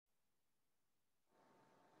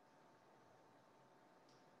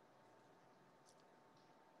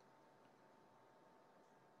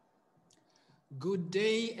Good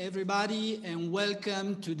day, everybody, and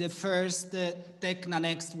welcome to the first Tecna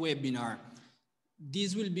Next webinar.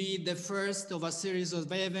 This will be the first of a series of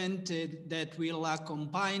events that will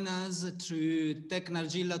accompany us through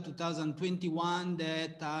Tecnargilla 2021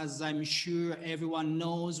 that, as I'm sure everyone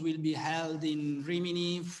knows, will be held in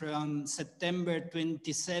Rimini from September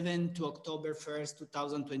 27 to October 1st,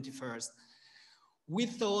 2021. We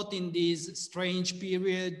thought in this strange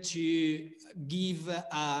period to give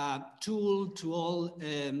a tool to all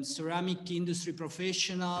ceramic industry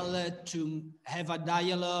professionals to have a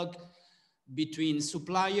dialogue between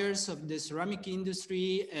suppliers of the ceramic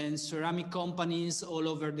industry and ceramic companies all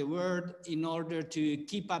over the world in order to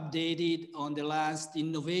keep updated on the last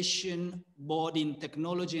innovation, both in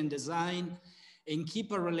technology and design, and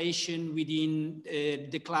keep a relation within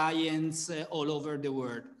the clients all over the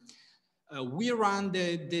world. We ran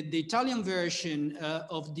the Italian version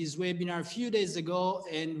of this webinar a few days ago,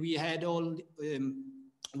 and we had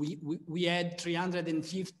we had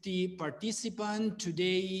 350 participants.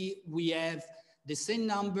 Today we have the same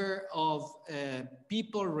number of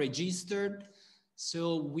people registered.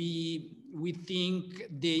 So we think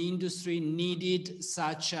the industry needed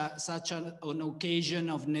such an occasion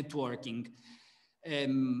of networking.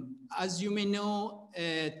 As you may know,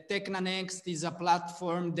 Tecna Next is a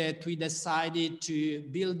platform that we decided to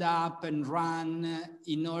build up and run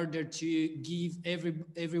in order to give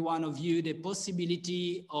every one of you the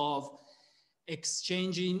possibility of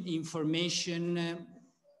exchanging information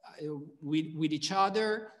with each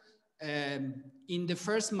other. In the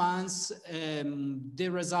first months, the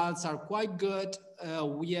results are quite good.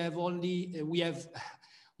 We have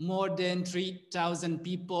more than 3,000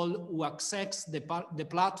 people who access the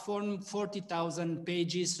platform, 40,000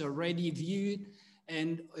 pages already viewed,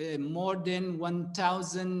 and more than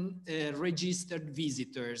 1,000 registered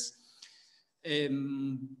visitors.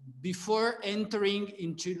 Before entering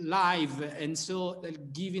into live, and so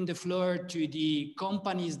giving the floor to the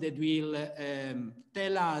companies that will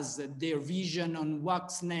tell us their vision on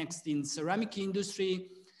what's next in ceramic industry,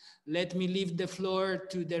 let me leave the floor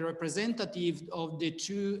to the representative of the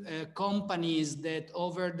two companies that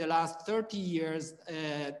over the last 30 years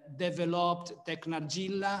developed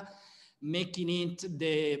Tecnargilla, making it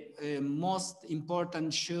the most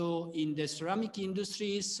important show in the ceramic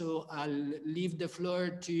industry. So I'll leave the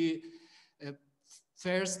floor to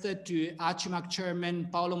first to ACIMAC chairman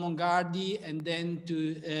Paolo Mongardi, and then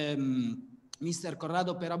to Mr.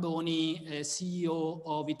 Corrado Peraboni, CEO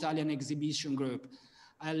of Italian Exhibition Group.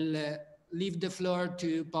 I'll leave the floor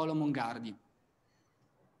to Paolo Mongardi.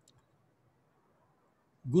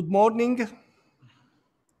 Good morning.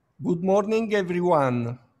 Good morning,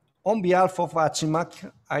 everyone. On behalf of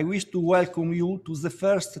ACIMAC, I wish to welcome you to the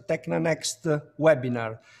first Tecna Next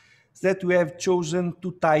webinar that we have chosen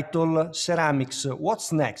to title Ceramics,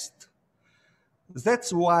 What's Next?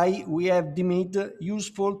 That's why we have deemed it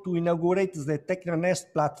useful to inaugurate the Tecna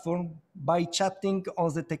Next platform by chatting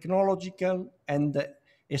on the technological and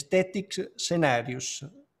aesthetic scenarios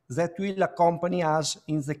that will accompany us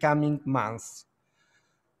in the coming months.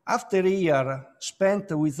 After a year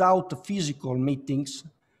spent without physical meetings,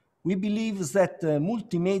 we believe that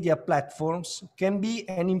multimedia platforms can be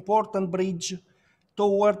an important bridge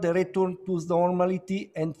toward the return to normality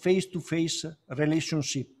and face-to-face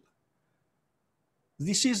relationship.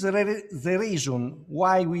 This is the reason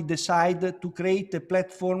why we decided to create a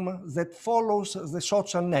platform that follows the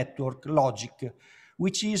social network logic,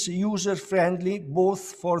 which is user-friendly both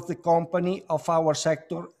for the company of our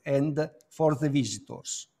sector and for the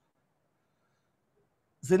visitors.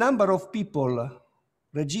 The number of people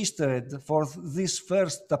registered for this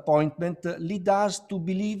first appointment lead us to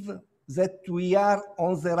believe that we are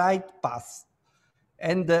on the right path,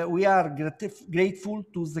 and we are grateful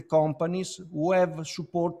to the companies who have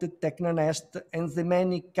supported Tecna Next and the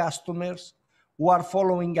many customers who are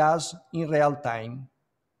following us in real time.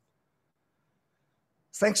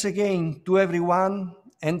 Thanks again to everyone,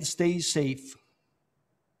 and stay safe.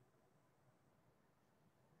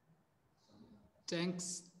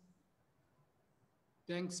 Thanks,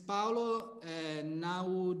 Paolo.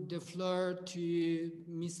 Now the floor to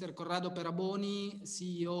Mr. Corrado Peraboni,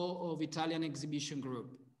 CEO of Italian Exhibition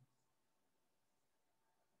Group.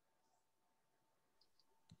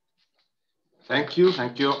 Thank you.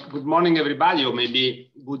 Good morning, everybody, or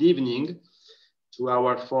maybe good evening to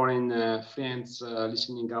our foreign friends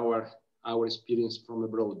listening our experience from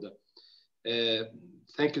abroad.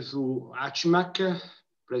 Thank you to ACIMAC,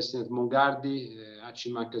 President Mongardi.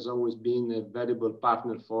 ACIMAC has always been a valuable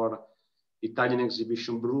partner for Italian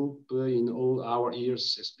Exhibition Group in all our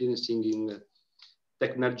years experiencing in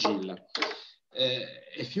Tecnargilla.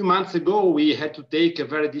 a few months ago, we had to take a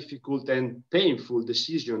very difficult and painful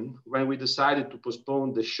decision when we decided to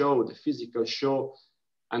postpone the show, the physical show,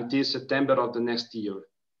 until September of the next year.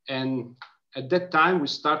 And at that time, we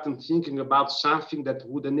started thinking about something that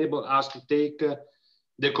would enable us to take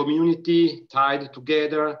the community tied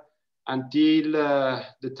together until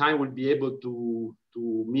the time we'll be able to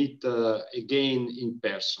meet again in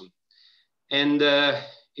person. And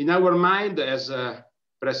in our mind, as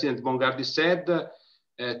President Bongardi said,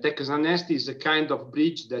 Tecna Next is a kind of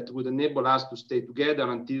bridge that would enable us to stay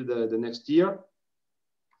together until the next year.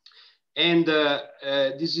 And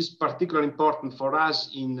this is particularly important for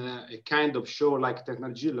us in a kind of show like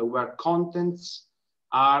Tecnagilla, where contents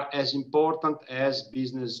are as important as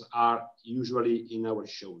business are usually in our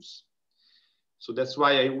shows. So that's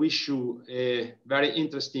why I wish you a very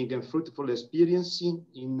interesting and fruitful experience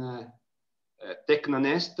in Tecna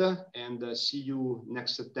Nest, and see you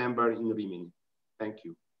next September in Rimini. Thank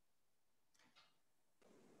you.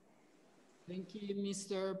 Thank you,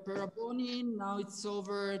 Mr. Peraboni. Now it's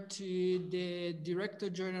over to the Director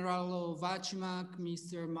General of ACIMAC,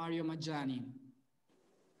 Mr. Mario Maggiani.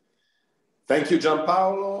 Thank you,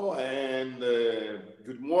 Gianpaolo, and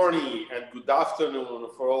good morning and good afternoon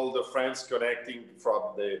for all the friends connecting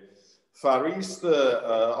from the Far East.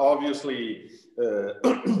 Obviously,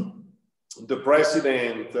 the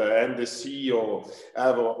President and the CEO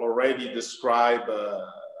have already described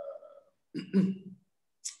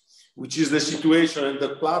which is the situation and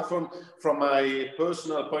the platform. From my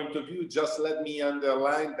personal point of view, just let me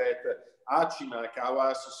underline that ACIMAC,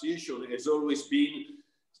 our association, has always been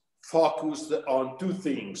focused on two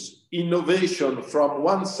things: innovation from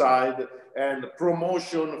one side and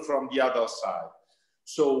promotion from the other side.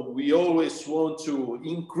 So we always want to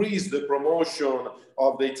increase the promotion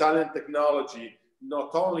of the Italian technology,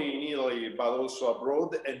 not only in Italy, but also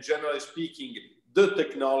abroad, and generally speaking, the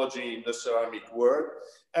technology in the ceramic world.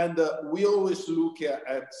 And we always look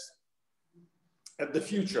at the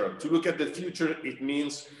future. To look at the future, it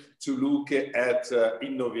means to look at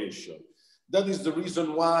innovation. That is the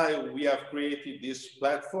reason why we have created this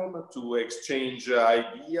platform, to exchange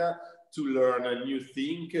ideas, to learn a new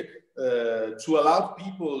thing, to allow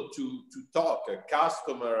people to talk,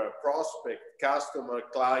 customer, prospect, customer,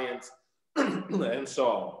 clients, and so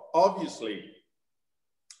on. Obviously,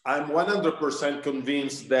 I'm 100%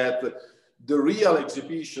 convinced that the real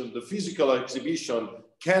exhibition, the physical exhibition,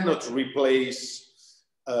 cannot be replaced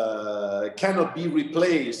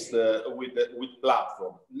with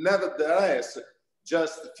platform. Nevertheless,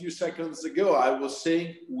 just a few seconds ago, I was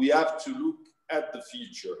saying we have to look at the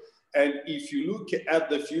future. And if you look at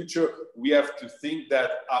the future, we have to think that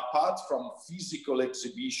apart from physical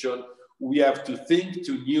exhibition, we have to think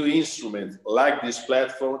to new instruments like this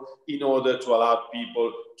platform in order to allow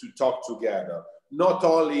people to talk together. Not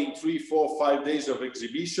only in 3, 4, 5 days of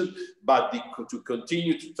exhibition, but to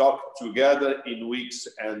continue to talk together in weeks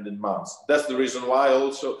and in months. That's the reason why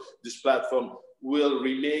also this platform will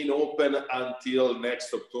remain open until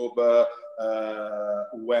next October,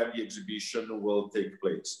 when the exhibition will take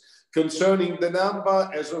place. Concerning the number,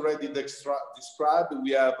 as already described,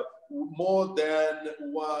 we have more than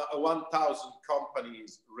 1,000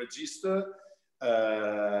 companies registered,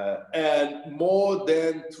 and more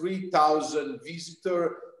than 3,000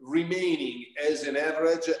 visitors remaining as an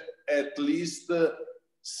average at least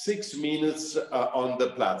 6 minutes on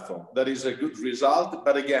the platform. That is a good result,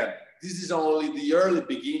 but again, this is only the early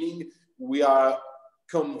beginning. We are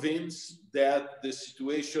convinced that the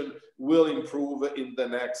situation will improve in the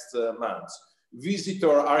next months.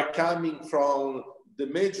 Visitors are coming from the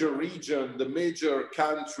major region, the major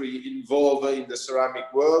country involved in the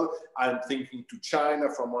ceramic world. I'm thinking to China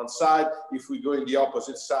from one side. If we go in the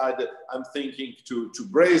opposite side, I'm thinking to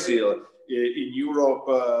Brazil, in Europe,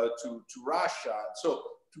 to Russia. So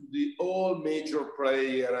to the all major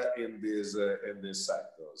player in these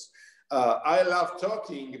sectors. I love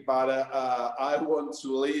talking, but I want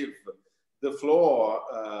to leave the floor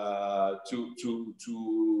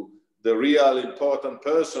to the real important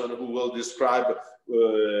person who will describe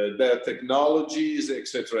their technologies,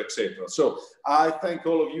 etc., etc. So I thank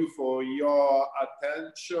all of you for your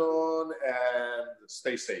attention and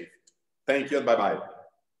stay safe. Thank you and bye-bye.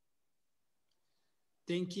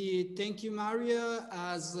 Thank you, Mario.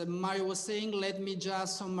 As Mario was saying, let me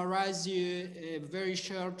just summarize you very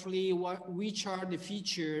shortly which are the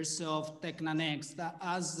features of Tecna Next.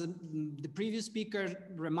 As the previous speaker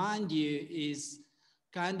reminded you, is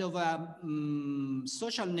kind of a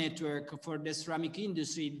social network for the ceramic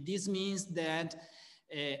industry. This means that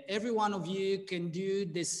every one of you can do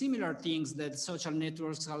the similar things that social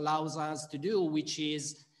networks allows us to do, which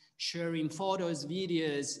is sharing photos,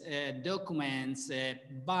 videos, documents,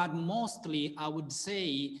 but mostly I would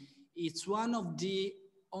say it's one of the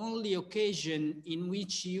only occasion in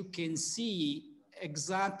which you can see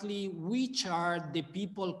exactly which are the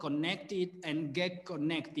people connected and get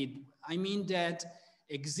connected. I mean that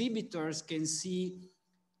exhibitors can see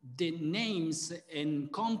the names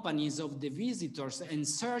and companies of the visitors and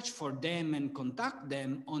search for them and contact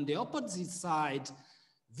them. On the opposite side,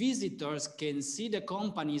 visitors can see the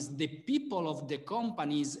companies, the people of the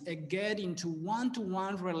companies, and get into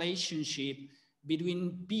one-to-one relationship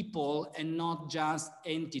between people and not just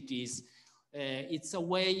entities. It's a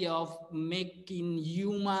way of making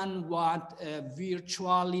human what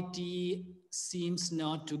virtuality seems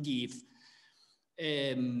not to give.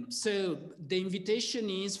 So the invitation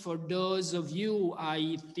is for those of you,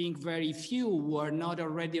 I think very few, who are not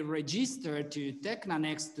already registered to Tecna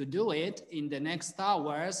Next to do it in the next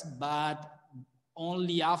hours, but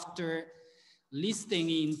only after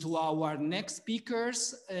listening to our next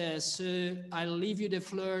speakers. So I'll leave you the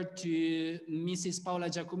floor to Mrs. Paola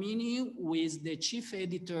Giacomini, who is the chief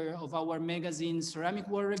editor of our magazine Ceramic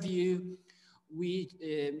World Review.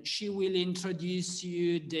 She will introduce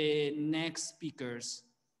you the next speakers.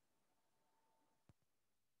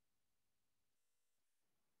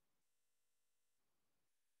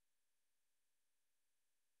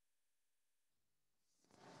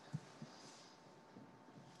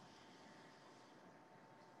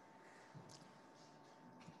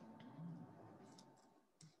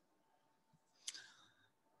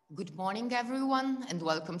 Good morning, everyone, and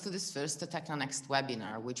welcome to this first Tecna Next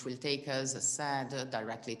webinar, which will take us, as said,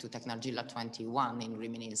 directly to Tecnargilla 21 in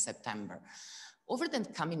Rimini in September. Over the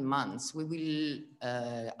coming months, we will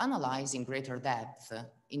analyze in greater depth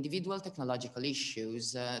individual technological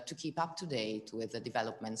issues to keep up to date with the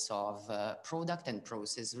developments of product and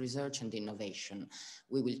process research and innovation.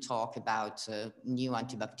 We will talk about new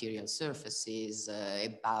antibacterial surfaces,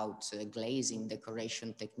 about glazing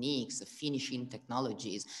decoration techniques, finishing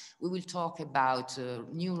technologies. We will talk about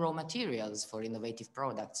new raw materials for innovative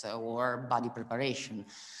products or body preparation.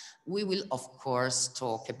 We will, of course,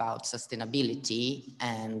 talk about sustainability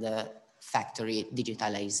and factory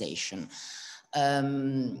digitalization.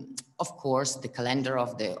 Of course, the calendar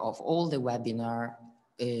of all the webinar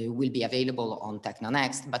will be available on Tecna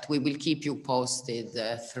Next, but we will keep you posted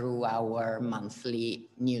through our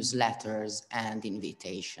monthly newsletters and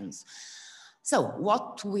invitations. So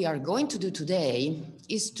what we are going to do today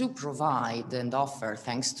is to provide and offer,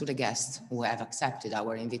 thanks to the guests who have accepted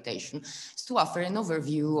our invitation, is to offer an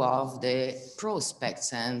overview of the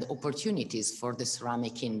prospects and opportunities for the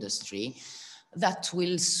ceramic industry that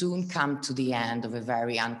will soon come to the end of a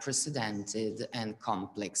very unprecedented and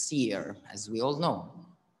complex year, as we all know.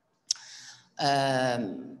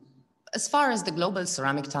 As far as the global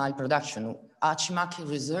ceramic tile production, ACIMAC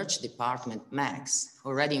Research Department, MAX,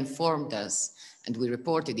 already informed us, and we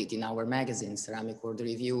reported it in our magazine, Ceramic World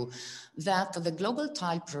Review, that the global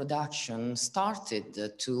tile production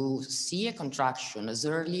started to see a contraction as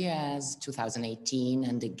early as 2018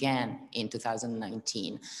 and again in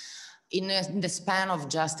 2019. In the span of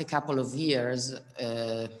just a couple of years,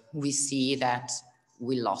 we see that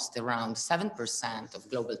we lost around 7% of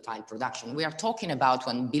global tile production. We are talking about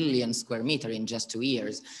 1 billion square meter in just 2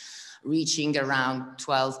 years, reaching around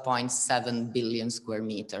 12.7 billion square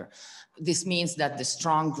meter. This means that the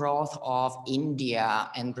strong growth of India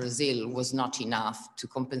and Brazil was not enough to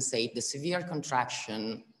compensate the severe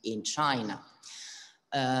contraction in China.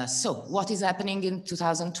 So what is happening in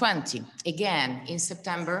 2020? Again, in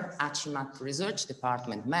September, ACIMAC Research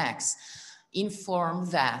Department, MAX, informed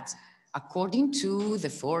that according to the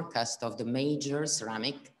forecast of the major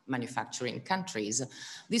ceramic manufacturing countries,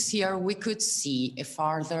 this year we could see a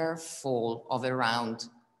further fall of around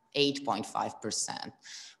 8.5%,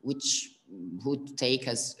 which would take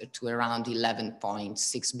us to around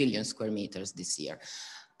 11.6 billion square meters this year.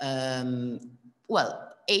 Well,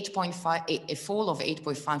 a fall of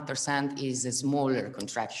 8.5% is a smaller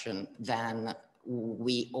contraction than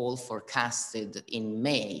we all forecasted in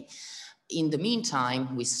May. In the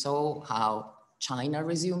meantime, we saw how China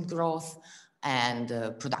resumed growth and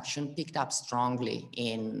production picked up strongly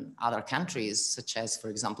in other countries, such as, for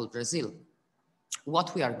example, Brazil.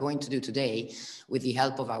 What we are going to do today, with the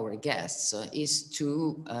help of our guests, is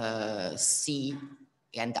to see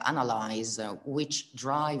and analyze which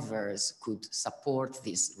drivers could support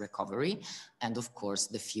this recovery and, of course,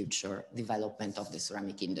 the future development of the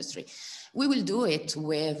ceramic industry. We will do it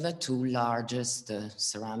with the two largest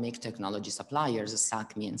ceramic technology suppliers,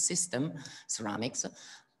 SACMI and System Ceramics,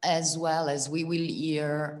 as well as we will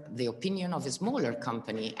hear the opinion of a smaller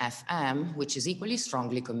company, FM, which is equally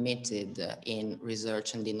strongly committed in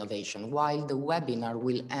research and innovation, while the webinar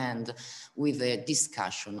will end with a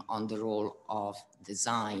discussion on the role of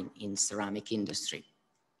design in ceramic industry.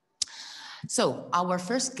 So our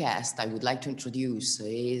first guest I would like to introduce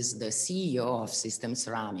is the CEO of System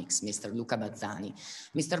Ceramics, Mr. Luca Bazzani.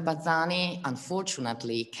 Mr. Bazzani,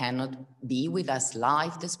 unfortunately, cannot be with us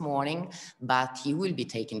live this morning, but he will be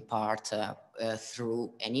taking part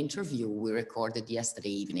through an interview we recorded yesterday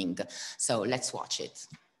evening. So let's watch it.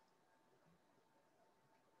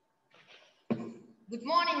 Good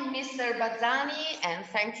morning, Mr. Bazzani, and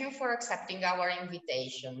thank you for accepting our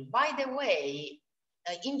invitation. By the way,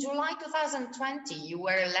 in July 2020, you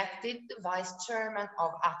were elected Vice Chairman of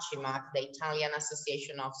ACIMAC, the Italian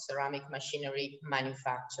Association of Ceramic Machinery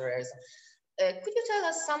Manufacturers. Could you tell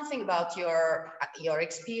us something about your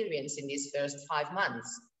experience in these first 5 months?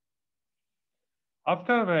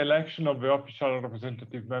 After the election of the official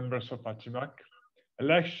representative members of ACIMAC,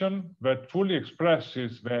 election that fully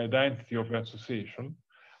expresses the identity of the association,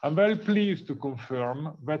 I'm very pleased to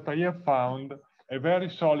confirm that I have found a very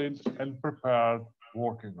solid and prepared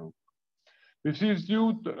working group. This is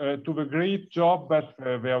due to the great job that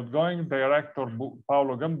the outgoing director,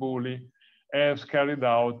 Paolo Gambuli, has carried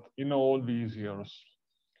out in all these years.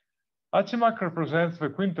 ACIMAC represents the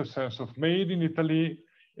quintessence of made in Italy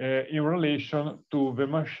in relation to the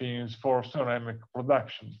machines for ceramic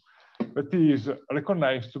production, that is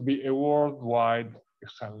recognized to be a worldwide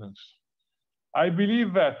excellence. I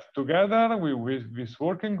believe that together with this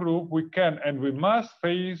working group, we can and we must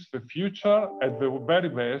face the future at the very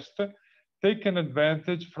best, taking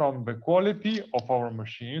advantage from the quality of our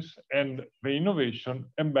machines and the innovation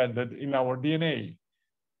embedded in our DNA.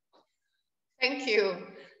 Thank you.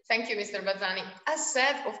 Thank you, Mr. Bazzani. As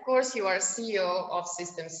said, of course, you are CEO of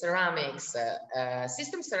System Ceramics.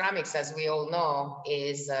 System Ceramics, as we all know,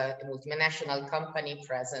 is a multinational company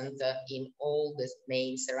present in all the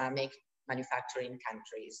main ceramic manufacturing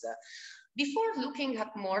countries. Before looking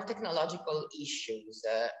at more technological issues,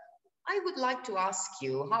 I would like to ask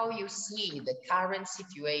you how you see the current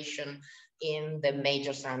situation in the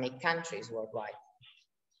major ceramic countries worldwide.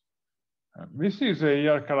 This is a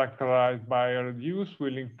year characterized by a reduced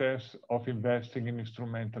willingness of investing in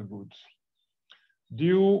instrumental goods,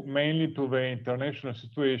 due mainly to the international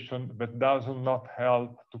situation that does not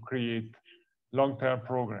help to create long-term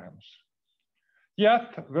programs.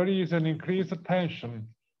 Yet, there is an increased attention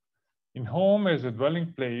in home as a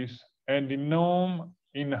dwelling place and in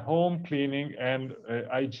home cleaning and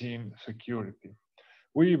hygiene security.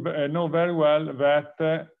 We know very well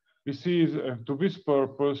that this is, to this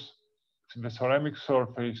purpose, the ceramic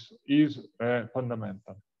surface is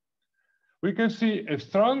fundamental. We can see a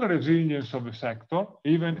strong resilience of the sector,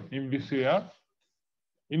 even in this year,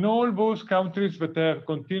 in all those countries that have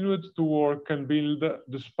continued to work and build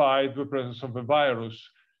despite the presence of the virus,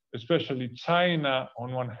 especially China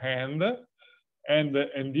on one hand,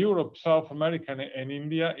 and Europe, South America, and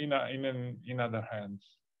India in other hands.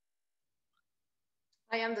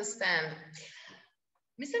 I understand.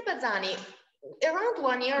 Mr. Bazzani, around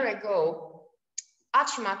 1 year ago,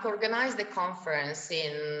 ACIMAC organized a conference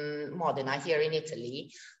in Modena, here in Italy,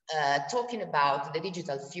 talking about the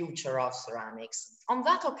digital future of ceramics. On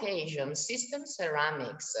that occasion, System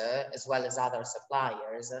Ceramics, as well as other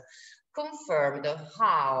suppliers, confirmed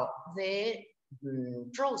how the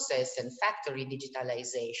process and factory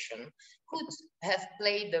digitalization could have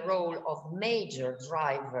played the role of major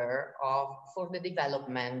driver for the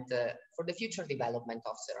development, for the future development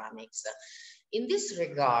of ceramics. In this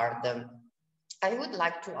regard, I would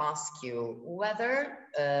like to ask you whether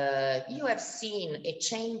you have seen a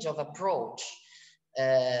change of approach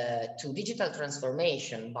to digital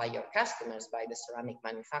transformation by your customers, by the ceramic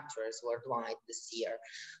manufacturers worldwide this year.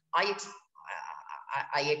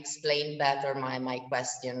 I explain better my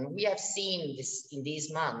question. We have seen this in these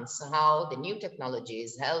months, how the new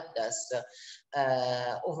technologies helped us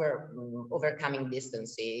overcoming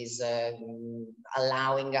distances,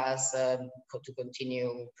 allowing us to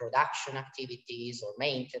continue production activities or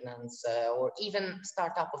maintenance, or even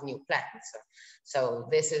startup of new plants. So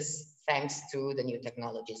this is thanks to the new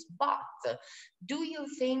technologies. But do you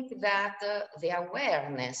think that the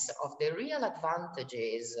awareness of the real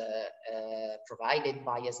advantages provided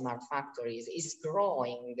by smart factories is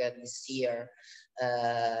growing this year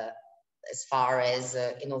as far as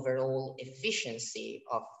an overall efficiency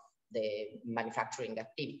of the manufacturing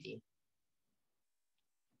activity?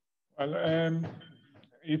 Well,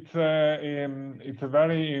 it's a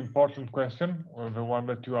very important question, the one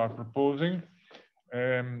that you are proposing.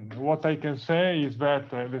 what I can say is that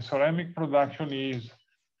the ceramic production is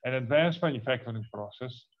an advanced manufacturing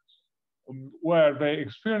process where the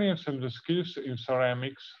experience and the skills in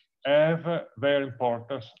ceramics have their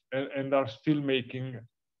importance and are still making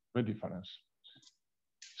the difference.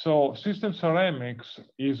 So System Ceramics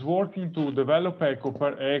is working to develop a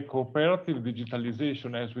cooperative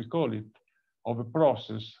digitalization, as we call it, of a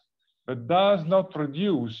process that does not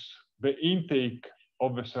reduce the intake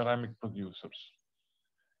of the ceramic producers,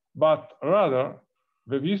 but rather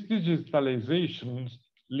this digitalization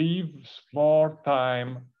leaves more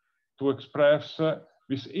time to express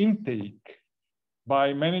this intake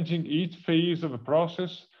by managing each phase of a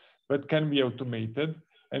process that can be automated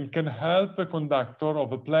and can help the conductor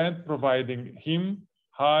of a plant providing him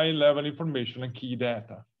high-level information and key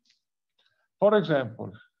data. For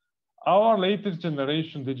example, our latest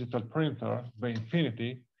generation digital printer, the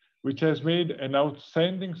Infinity, which has made an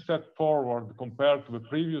outstanding step forward compared to the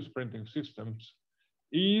previous printing systems,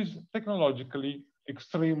 is technologically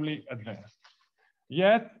extremely advanced.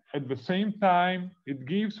 Yet, at the same time, it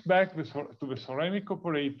gives back to the ceramic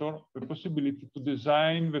operator the possibility to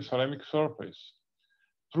design the ceramic surface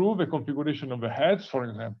through the configuration of the heads, for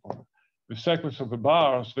example, the sequence of the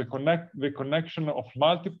bars, the connection of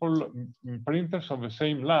multiple printers on the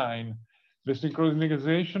same line, the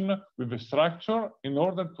synchronization with the structure in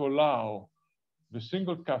order to allow the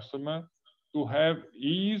single customer to have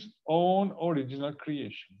his own original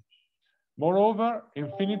creation. Moreover,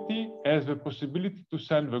 Infinity has the possibility to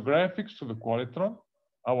send the graphics to the Qualitron,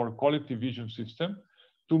 our quality vision system,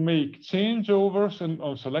 to make changeovers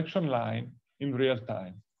on selection line in real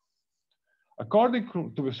time. According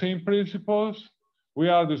to the same principles, we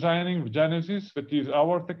are designing Genesis, that is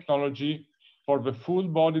our technology for the full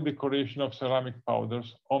body decoration of ceramic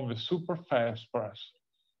powders on the super fast press.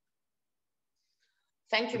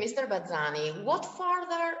 Thank you, Mr. Bazzani. What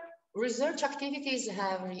further research activities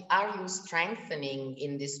are you strengthening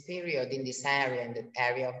in this period, in this area, in the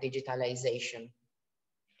area of digitalization?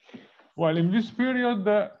 Well, in this period,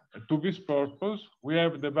 to this purpose, we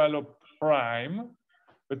have developed Prime,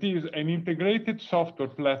 that is an integrated software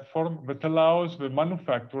platform that allows the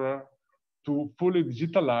manufacturer to fully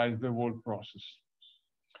digitalize the whole process.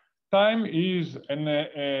 Time is an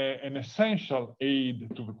essential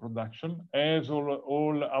aid to the production, as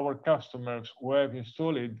all our customers who have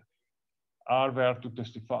installed it are there to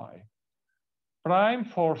testify. Prime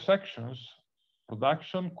 4 sections,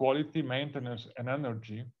 production, quality, maintenance, and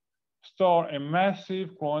energy, store a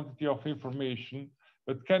massive quantity of information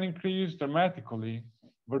that can increase dramatically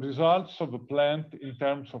the results of the plant in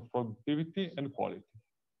terms of productivity and quality.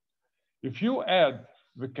 If you add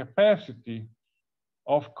the capacity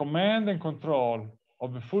of command and control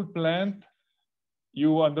of the full plant,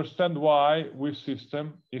 you understand why this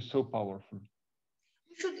system is so powerful.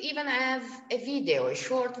 We should even have a video, a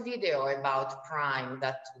short video about Prime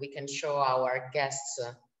that we can show our guests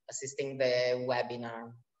assisting the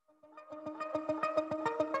webinar.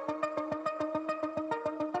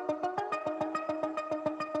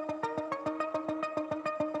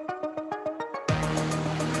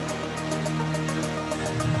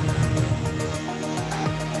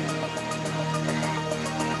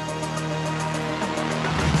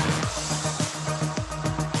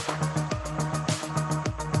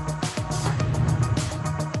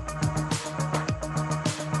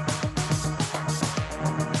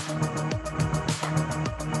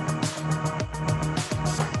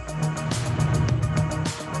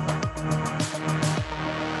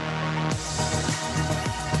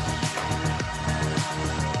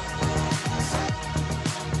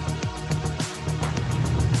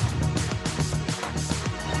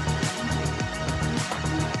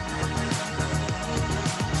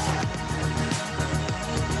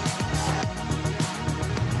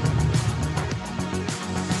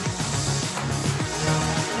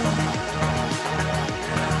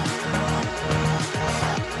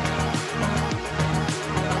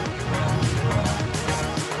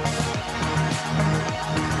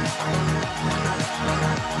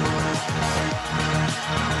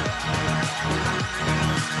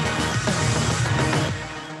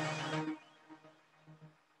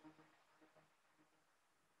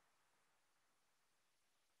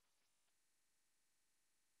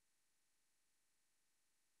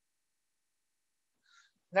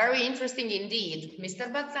 Very interesting indeed. Mr.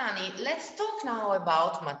 Bazzani, let's talk now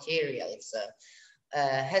about materials.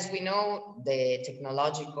 As we know, the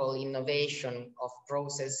technological innovation of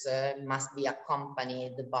process must be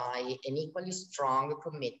accompanied by an equally strong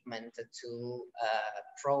commitment to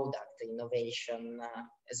product innovation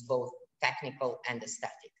as both technical and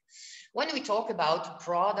aesthetic. When we talk about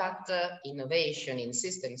product innovation in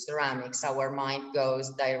system ceramics, our mind goes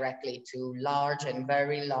directly to large and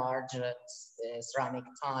very large ceramic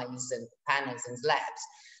tiles and panels and slabs,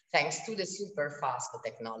 thanks to the super fast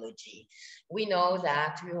technology. We know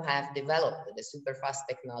that you have developed the super fast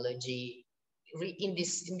technology in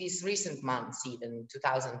these recent months, even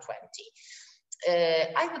 2020.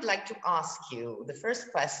 I would like to ask you the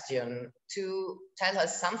first question to tell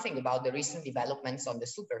us something about the recent developments on the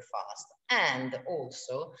superfast, and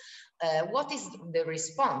also what is the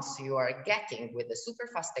response you are getting with the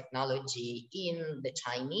superfast technology in the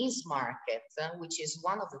Chinese market, which is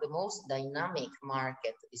one of the most dynamic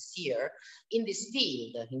market this year in this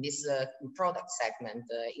field, in this product segment,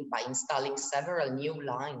 by installing several new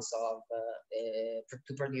lines of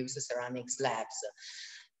to produce ceramic slabs.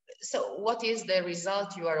 So what is the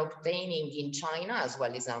result you are obtaining in China as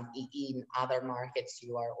well as in other markets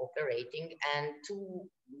you are operating, and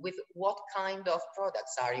with what kind of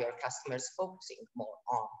products are your customers focusing more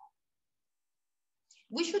on?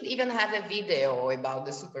 We should even have a video about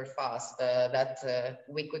the superfast that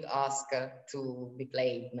we could ask to be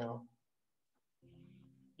played now.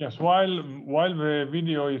 Yes, while the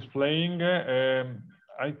video is playing,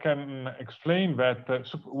 I can explain that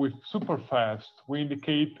with superfast, we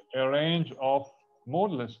indicate a range of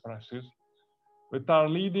modeless presses that are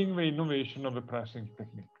leading the innovation of the pressing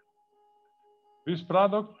technique. This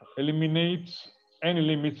product eliminates any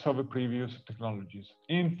limits of the previous technologies.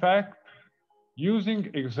 In fact,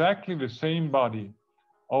 using exactly the same body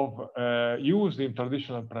of used in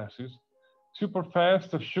traditional presses,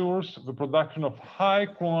 superfast assures the production of high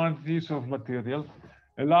quantities of material,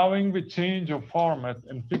 allowing the change of format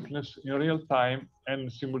and thickness in real time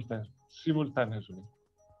and simultaneously.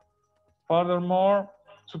 Furthermore,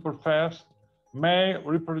 superfast may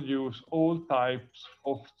reproduce all types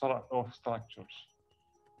of structures.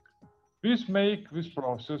 This makes this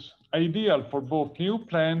process ideal for both new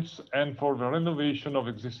plants and for the renovation of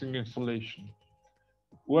existing installation,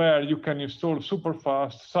 where you can install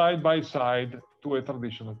superfast side by side to a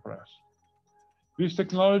traditional press. This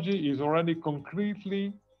technology is already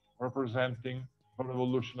concretely representing the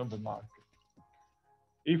revolution of the market.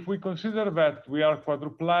 If we consider that we are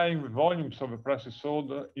quadrupling the volumes of the presses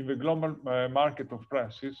sold in the global market of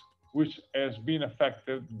presses, which has been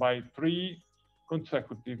affected by 3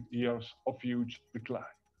 consecutive years of huge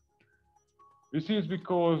decline. This is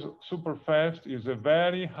because superfast is a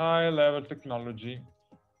very high-level technology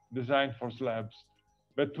designed for slabs,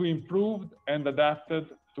 but we improved and adapted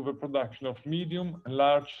to the production of medium and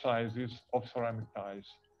large sizes of ceramic tiles,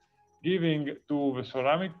 giving to the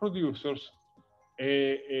ceramic producers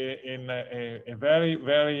a very,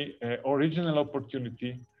 very original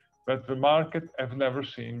opportunity that the market has never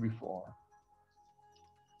seen before.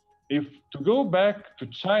 If to go back to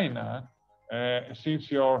China, since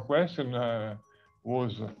your question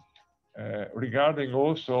was regarding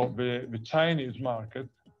also the Chinese market,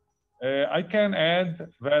 I can add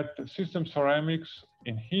that System Ceramics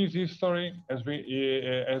in his history has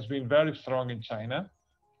been very strong in China,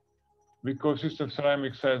 because System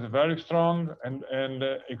Ceramics has a very strong and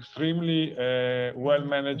extremely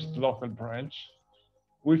well-managed local branch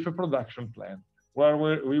with a production plant where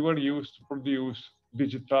we were used to produce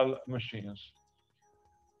digital machines.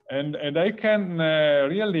 And I can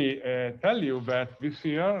really tell you that this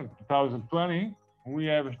year, 2020, we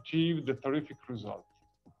have achieved a terrific result.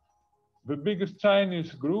 The biggest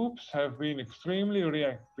Chinese groups have been extremely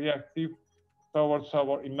reactive towards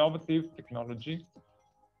our innovative technology,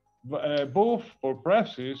 both for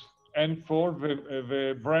presses and for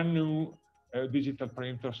the brand new digital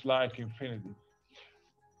printers like Infinity.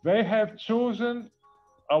 They have chosen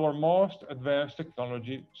our most advanced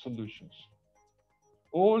technology solutions.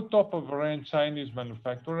 All top-of-the-range Chinese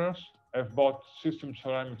manufacturers have bought System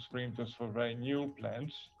Ceramics printers for their new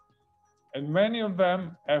plants, and many of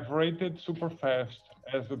them have rated superfast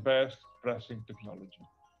as the best pressing technology.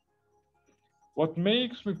 What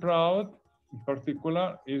makes me proud, in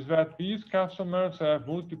particular, is that these customers have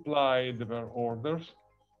multiplied their orders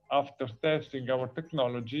after testing our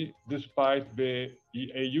technology, despite a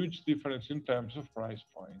huge difference in terms of price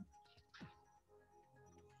point.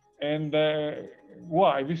 And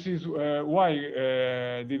why? This is why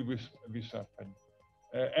did this happen?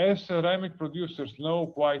 As ceramic producers know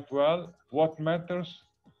quite well, what matters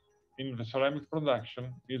in the ceramic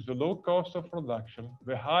production is the low cost of production,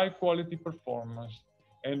 the high quality performance,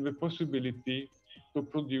 and the possibility to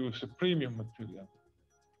produce a premium material.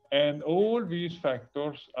 And all these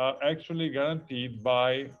factors are actually guaranteed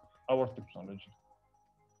by our technology.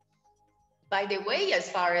 By the way,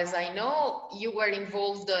 as far as I know, you were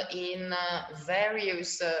involved in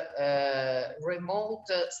various remote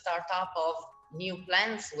startup of new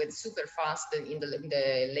plants with super fast in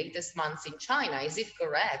the latest months in China. Is it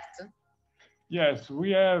correct? Yes,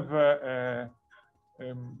 we have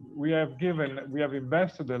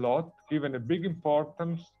invested a lot, given a big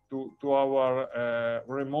importance to our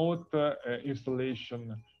remote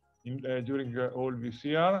installation during all this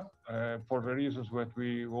year, for the reasons that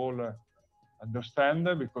we all understand,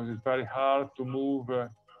 because it's very hard to move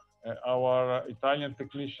our Italian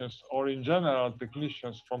technicians, or in general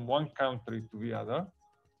technicians, from one country to the other.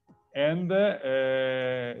 And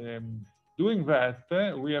doing that,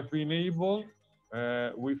 we have been able,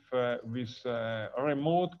 with this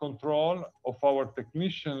remote control of our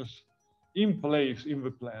technicians in place in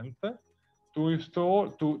the plant, to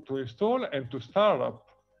install and to start up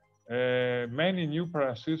many new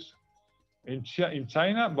presses in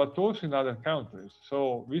China, but also in other countries.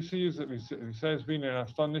 So this has been an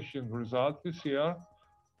astonishing result this year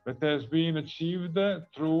that has been achieved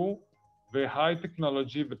through the high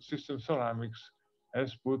technology that System Ceramics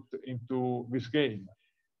has put into this game.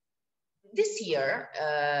 This year,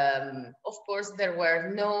 of course, there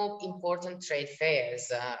were no important trade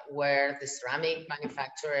fairs where the ceramic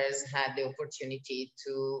manufacturers had the opportunity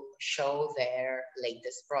to show their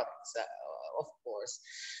latest products, of course.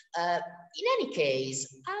 In any case,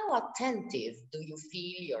 how attentive do you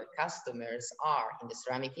feel your customers are in the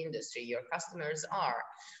ceramic industry? Your customers are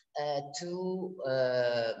to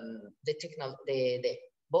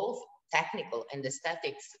both technical and the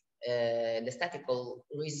statistical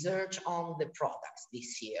research on the products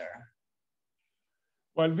this year?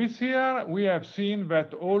 Well, this year we have seen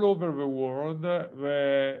that all over the world,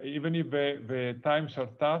 even if the times are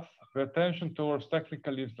tough, the attention towards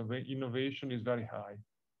technical innovation is very high.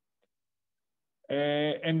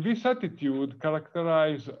 And this attitude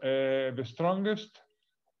characterizes the strongest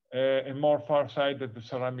and more far-sighted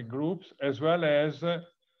ceramic groups, as well as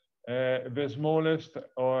the smallest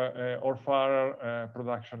or far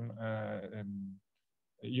production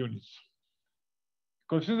units.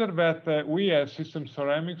 Consider that we as System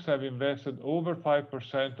Ceramics have invested over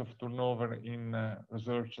 5% of turnover in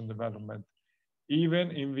research and development,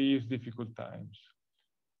 even in these difficult times.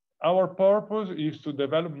 Our purpose is to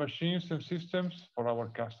develop machines and systems for our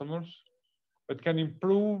customers that can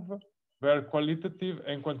improve their qualitative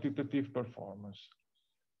and quantitative performance.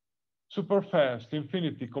 Superfast,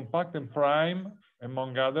 Infinity, Compact, and Prime,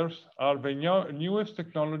 among others, are the newest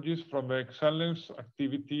technologies from the excellence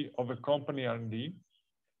activity of the company R&D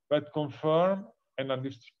that confirm an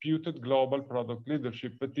undisputed global product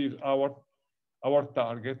leadership that is our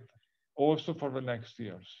target also for the next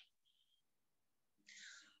years.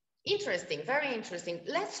 Interesting, very interesting.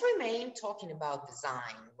 Let's remain talking about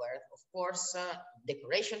design, where, of course,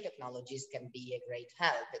 decoration technologies can be a great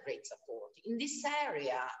help, a great support. In this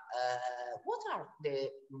area, what are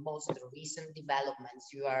the most recent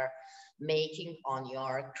developments you are making on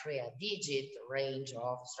your CreaDigit range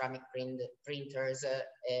of ceramic printers,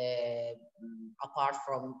 apart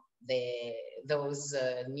from those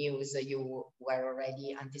news you were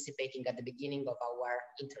already anticipating at the beginning of our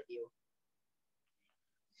interview?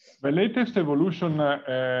 The latest evolution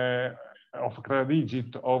of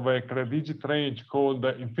CreaDigit, of a CreaDigit range called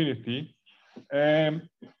Infinity, has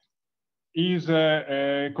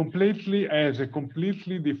a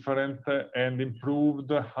completely different and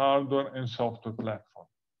improved hardware and software platform.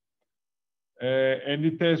 And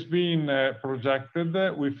it has been projected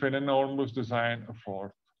with an enormous design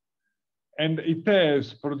effort. And it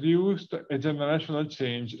has produced a generational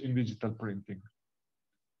change in digital printing.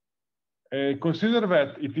 Consider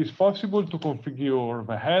that it is possible to configure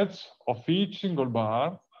the heads of each single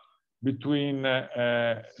bar between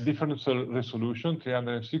different resolution,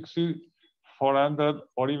 360, 400,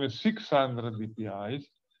 or even 600 dpi,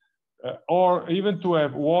 or even to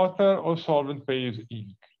have water or solvent-based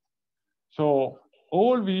ink. So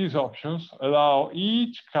all these options allow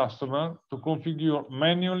each customer to configure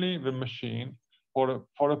manually the machine for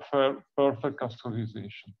a perfect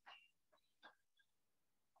customization.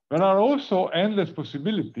 There are also endless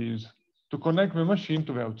possibilities to connect the machine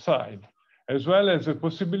to the outside, as well as the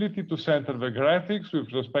possibility to center the graphics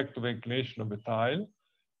with respect to the inclination of the tile,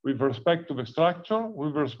 with respect to the structure,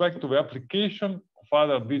 with respect to the application of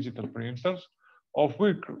other digital printers,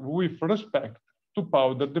 with respect to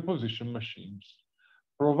powder deposition machines,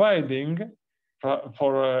 providing,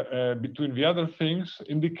 between the other things,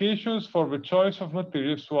 indications for the choice of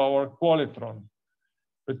materials to our Qualitron,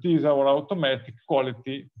 that is our automatic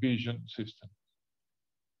quality vision system.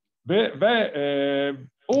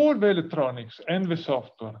 All the electronics and the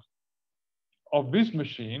software of this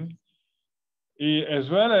machine, as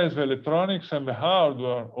well as the electronics and the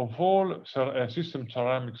hardware of all system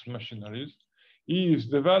ceramics machineries, is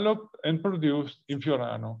developed and produced in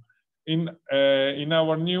Fiorano in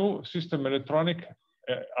our new system electronic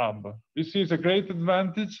hub. This is a great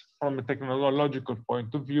advantage from a technological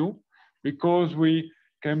point of view, because we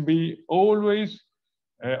can be always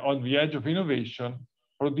on the edge of innovation,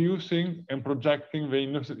 producing and projecting the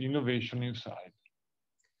innovation inside.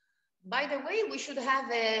 By the way, we should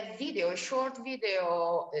have a video, a short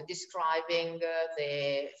video describing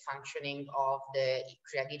the functioning of the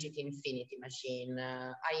Creadigit Infinity machine.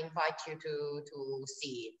 I invite you to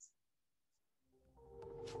see it.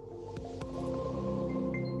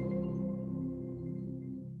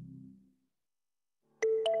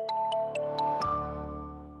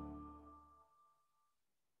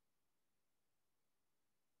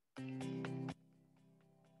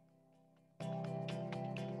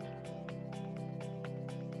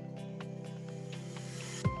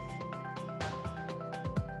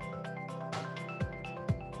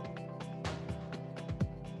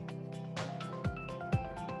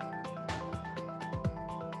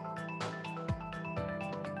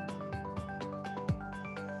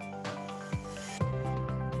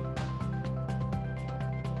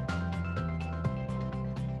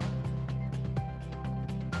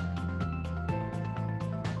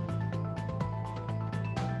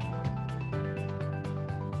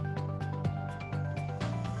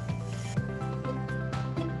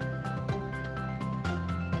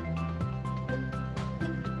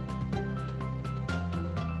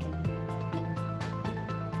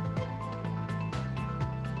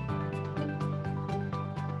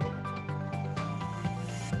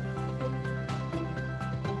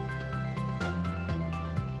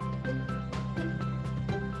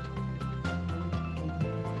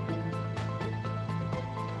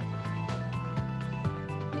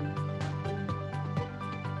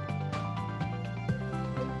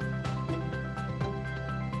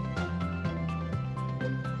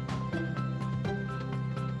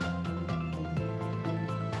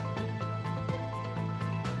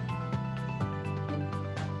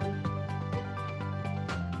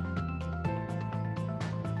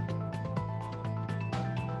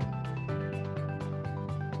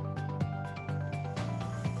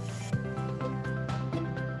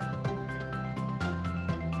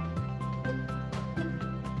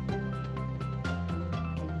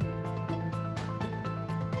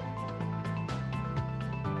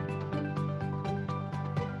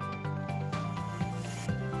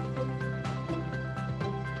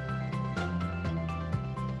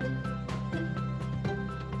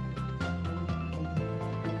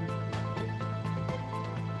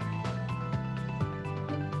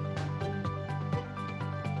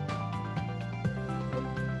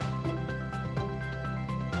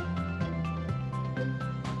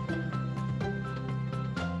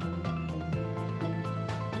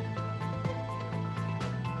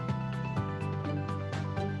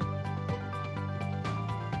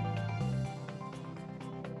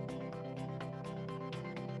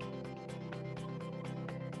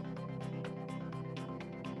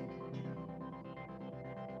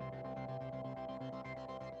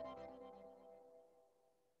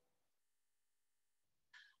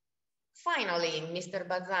 Finally, Mr.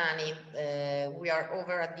 Bazzani, we are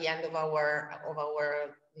over at the end of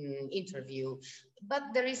our interview, but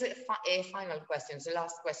there is a final question, the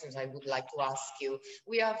last questions I would like to ask you.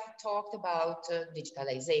 We have talked about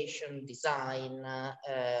digitalization, design,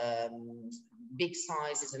 big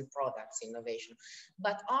sizes and products innovation,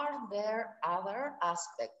 but are there other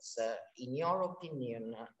aspects, in your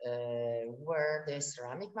opinion, where the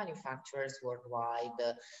ceramic manufacturers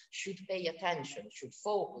worldwide should pay attention, should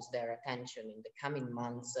focus their attention in the coming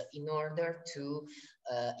months in order to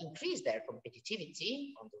increase their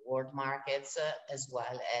competitivity on the world markets, as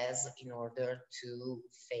well as in order to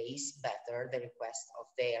face better the request of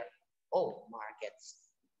their own markets?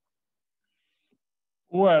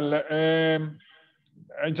 Well,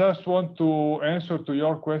 I just want to answer to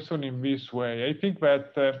your question in this way. I think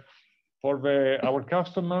that for our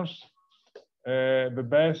customers, the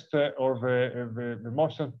best or the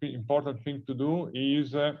most important thing to do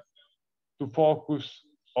is to focus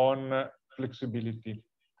on flexibility.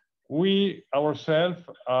 We ourselves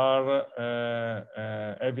are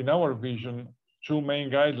having our vision two main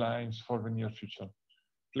guidelines for the near future: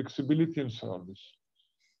 flexibility and service.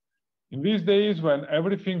 In these days when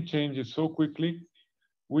everything changes so quickly,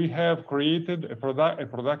 we have created a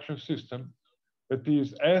production system that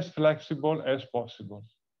is as flexible as possible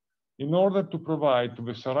in order to provide to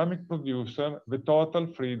the ceramic producer the total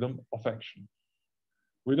freedom of action.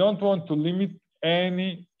 We don't want to limit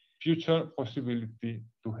any future possibility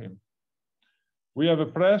to him. We have a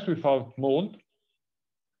press without mold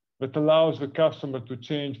that allows the customer to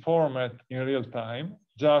change format in real time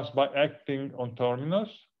just by acting on terminals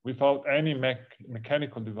without any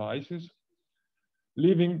mechanical devices,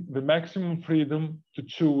 leaving the maximum freedom to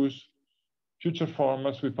choose future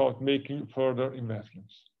formats without making further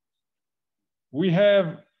investments. We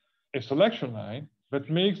have a selection line that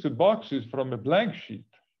makes the boxes from a blank sheet.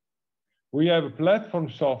 We have a platform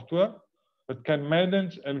software that can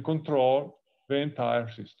manage and control the entire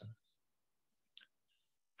system.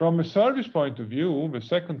 From a service point of view, the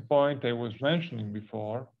second point I was mentioning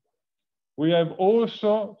before, we have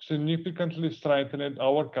also significantly strengthened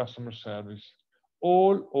our customer service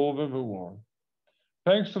all over the world.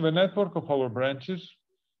 Thanks to the network of our branches,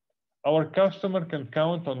 our customer can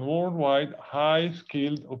count on worldwide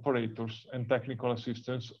high-skilled operators and technical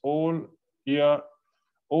assistants all year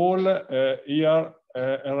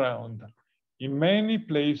around, in many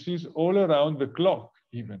places all around the clock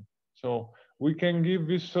even. So we can give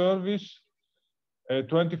this service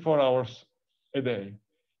 24 hours a day.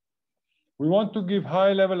 We want to give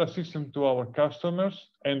high-level assistance to our customers,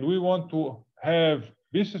 and we want to have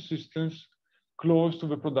this assistance close to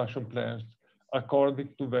the production plants according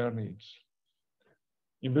to their needs.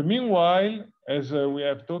 In the meanwhile, as we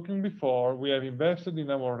have talking before, we have invested in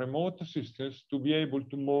our remote assistance to be able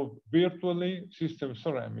to move virtually system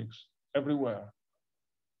ceramics everywhere.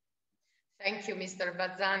 Thank you, Mr.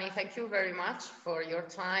 Bazzani. Thank you very much for your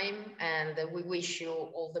time, and we wish you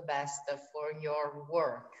all the best for your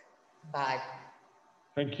work. Bye.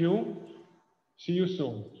 Thank you. See you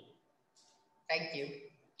soon. Thank you.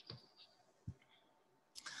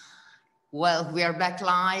 Well, we are back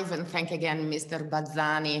live, and thank again Mr.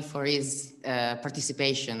 Bazzani for his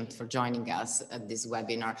participation, for joining us at this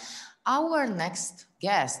webinar. Our next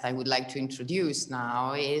guest I would like to introduce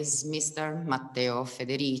now is Mr. Matteo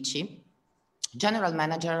Federici, General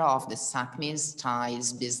Manager of the SACMIS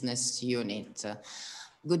Ties Business Unit.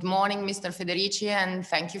 Good morning, Mr. Federici, and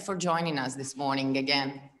thank you for joining us this morning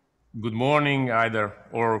again. Good morning either,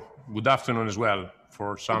 or good afternoon as well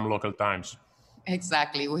for some local times.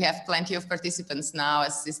 Exactly. We have plenty of participants now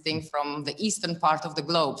assisting from the eastern part of the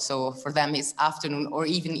globe. So for them, it's afternoon or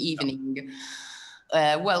even evening.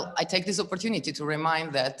 Well, I take this opportunity to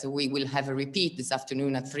remind that we will have a repeat this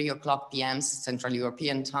afternoon at 3:00 p.m. Central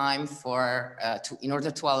European time in order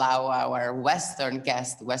to allow our Western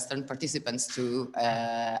guests, Western participants to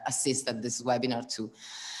assist at this webinar too.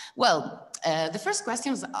 Well, the first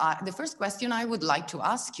question I would like to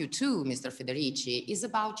ask you too, Mr. Federici, is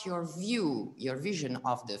about your vision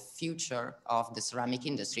of the future of the ceramic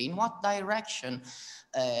industry. In what direction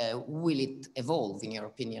will it evolve, in your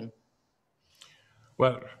opinion?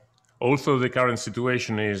 Well, also the current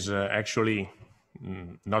situation is actually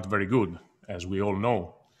not very good, as we all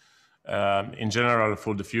know. In general,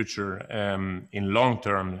 for the future, in long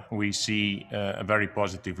term, we see a very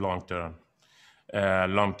positive long-term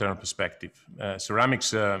perspective.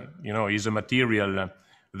 Ceramics, is a material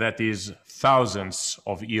that is thousands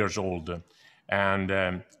of years old, and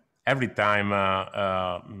every time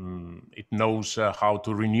it knows how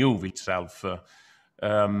to renew itself,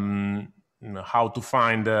 how to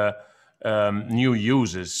find new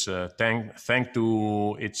uses, thanks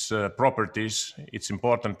to its properties, its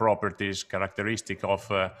important properties, characteristic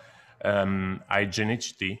of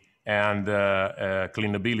hygienicity and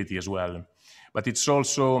cleanability as well. But it's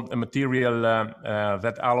also a material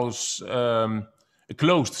that allows a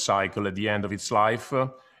closed cycle at the end of its life,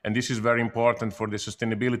 and this is very important for the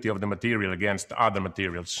sustainability of the material against other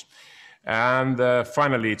materials. And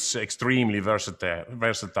finally, it's extremely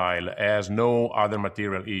versatile, as no other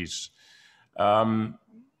material is. The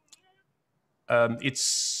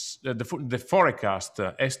forecast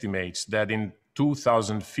estimates that in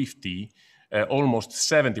 2050, almost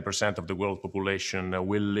 70% of the world population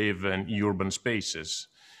will live in urban spaces.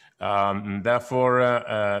 Therefore,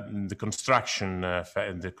 the construction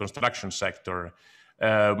sector,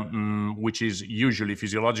 which is usually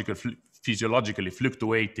physiologically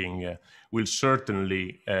fluctuating, will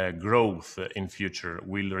certainly growth in future,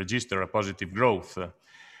 will register a positive growth.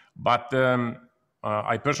 But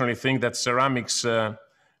I personally think that ceramics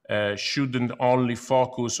shouldn't only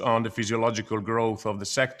focus on the physiological growth of the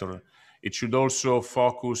sector. It should also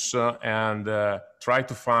focus and try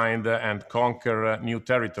to find and conquer new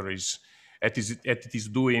territories, as it is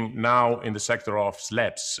doing now in the sector of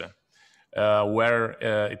slabs, where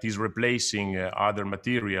it is replacing other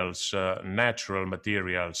materials, natural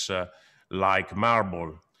materials like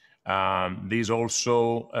marble, This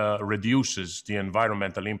also reduces the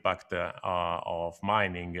environmental impact of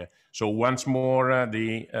mining. So once more,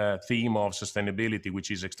 the theme of sustainability,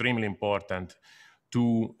 which is extremely important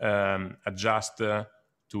to adjust to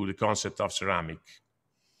the concept of ceramic.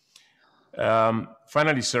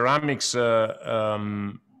 Finally, ceramics,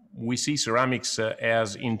 we see ceramics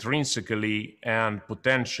as intrinsically and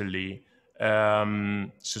potentially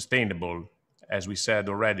sustainable, as we said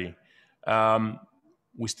already.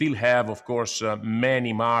 We still have, of course,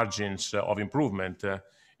 many margins of improvement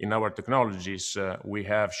in our technologies. We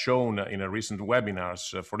have shown in a recent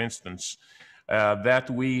webinars, for instance, that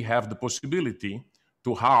we have the possibility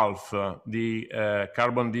to halve the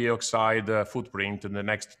carbon dioxide footprint in the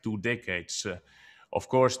next 2 decades. Of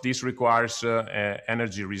course, this requires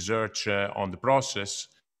energy research on the process,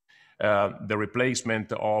 the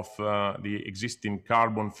replacement of the existing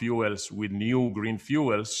carbon fuels with new green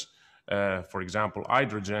fuels, for example,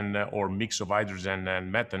 hydrogen or mix of hydrogen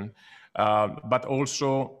and methane, but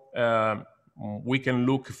also we can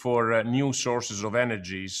look for new sources of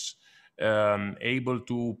energies able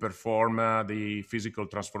to perform the physical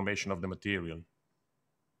transformation of the material.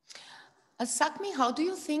 SACMI, how do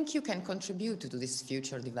you think you can contribute to these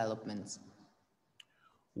future developments?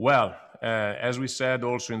 Well, as we said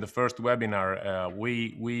also in the first webinar,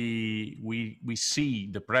 we see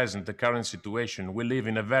the current situation. We live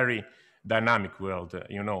in a very dynamic world,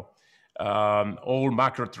 you know. All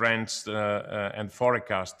macro trends and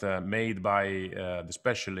forecasts made by the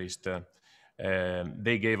specialists,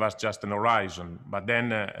 they gave us just an horizon, but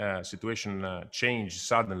then situation changed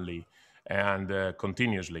suddenly and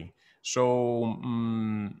continuously. So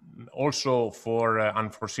also for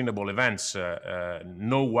unforeseeable events,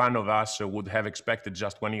 no one of us would have expected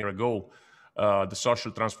just 1 year ago the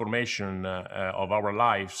social transformation of our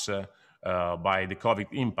lives by the COVID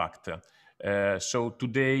impact. So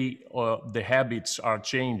today the habits are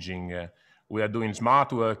changing. We are doing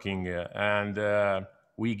smart working and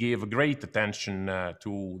we give great attention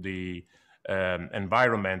to the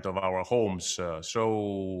environment of our homes.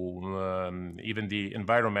 Even the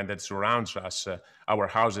environment that surrounds us, our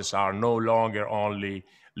houses are no longer only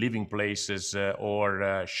living places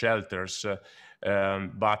or shelters,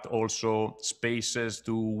 but also spaces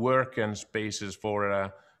to work and spaces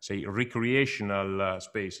for, say, recreational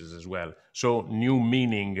spaces as well. So new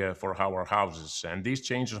meaning for our houses. And this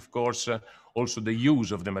changes, of course, also the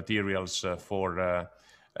use of the materials for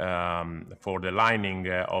the lining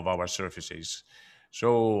of our surfaces.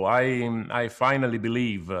 So I finally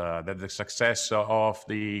believe that the success of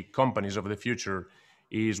the companies of the future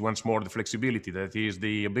is once more the flexibility, that is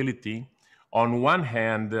the ability on one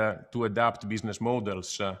hand to adapt business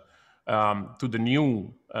models to the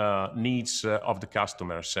new needs of the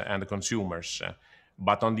customers and the consumers,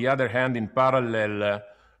 but on the other hand in parallel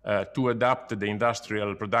to adapt the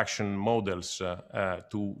industrial production models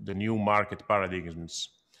to the new market paradigms.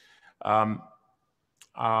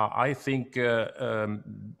 I think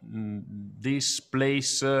this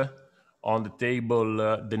place on the table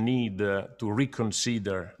the need to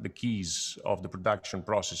reconsider the keys of the production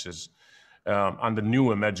processes under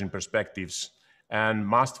new emerging perspectives, and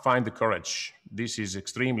must find the courage. This is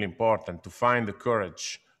extremely important, to find the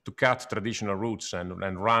courage to cut traditional routes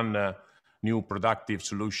and run new productive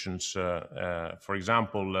solutions. For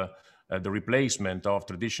example, the replacement of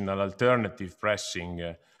traditional alternative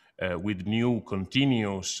pressing with new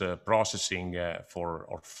continuous processing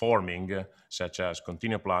or forming, such as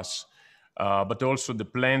Continua+, but also the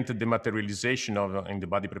plant dematerialization in the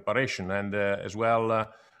body preparation, and as well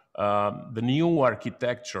the new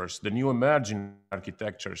architectures, the new emerging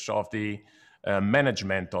architectures of the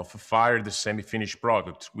management of fired semi-finished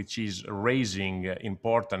product, which is raising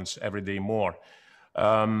importance every day more.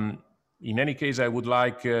 In any case, I would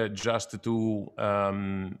like just to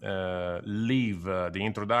leave the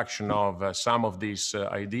introduction of some of these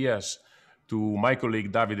ideas to my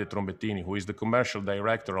colleague Davide Trombettini, who is the commercial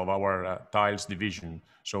director of our tiles division.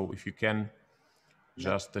 So if you can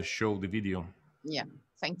just show the video. Yeah,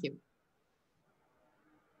 thank you.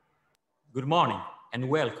 Good morning and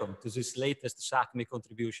welcome to this latest SACMI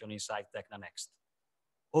contribution inside Tecna Next.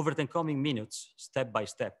 Over the coming minutes, step by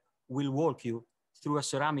step, we'll walk you through a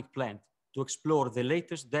ceramic plant to explore the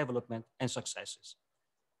latest development and successes.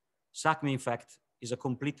 SACMI, in fact, is a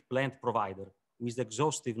complete plant provider with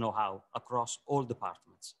exhaustive know-how across all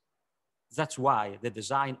departments. That's why the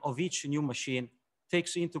design of each new machine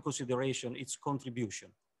takes into consideration its contribution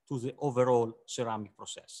to the overall ceramic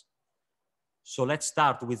process. So let's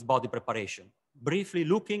start with body preparation, briefly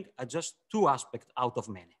looking at just 2 aspects out of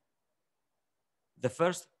many. The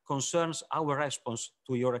first concerns our response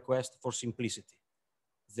to your request for simplicity.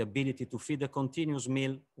 the ability to feed a continuous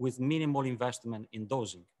mill with minimal investment in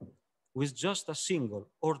dosing, with just a single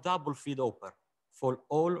or double feed hopper for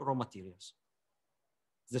all raw materials.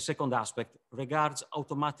 The second aspect regards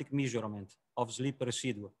automatic measurement of slip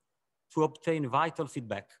residue to obtain vital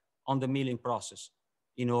feedback on the milling process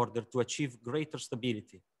in order to achieve greater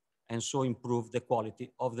stability and so improve the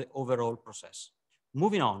quality of the overall process.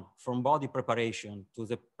 Moving on from body preparation to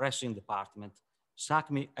the pressing department,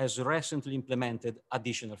 SACMI has recently implemented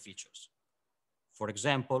additional features. For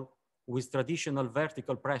example, with traditional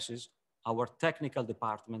vertical presses, our technical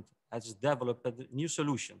department has developed a new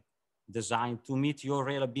solution designed to meet your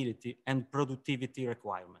reliability and productivity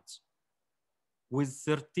requirements. With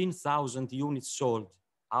 13,000 units sold,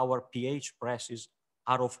 our PH presses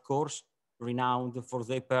are of course renowned for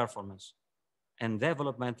their performance, and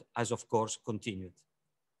development has of course continued.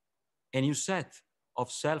 A new set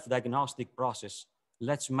of self-diagnostic process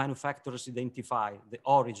lets manufacturers identify the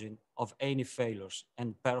origin of any failures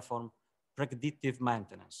and perform predictive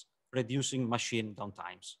maintenance, reducing machine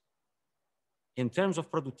downtimes. In terms of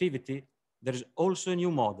productivity, there is also a new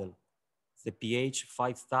model, the PH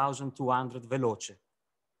 5200 Veloce,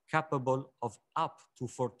 capable of up to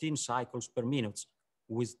 14 cycles per minute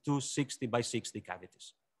with two 60 by 60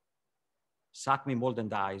 cavities. SACMI Mold and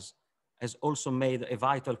Dies has also made a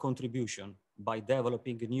vital contribution by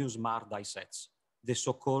developing new smart die sets, the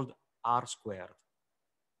so-called R-squared.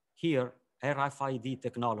 Here, RFID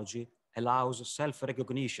technology allows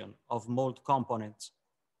self-recognition of mold components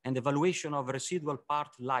and evaluation of residual part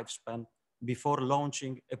lifespan before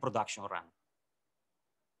launching a production run.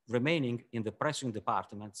 Remaining in the pressing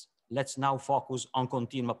departments, let's now focus on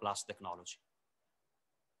Continua Plus technology.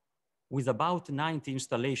 With about 90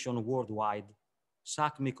 installations worldwide,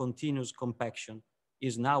 SACMI Continuous Compaction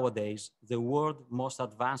is nowadays the world's most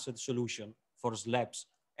advanced solution for slabs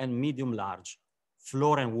and medium-large,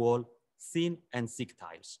 floor and wall, thin and thick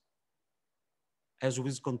tiles. As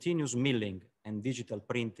with continuous milling and digital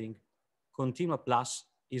printing, Continua Plus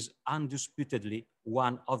is undisputedly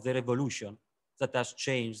one of the revolutions that has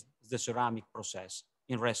changed the ceramic process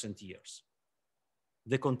in recent years.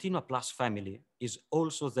 The Continua Plus family is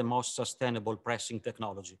also the most sustainable pressing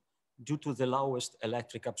technology due to the lowest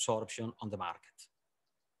electric absorption on the market.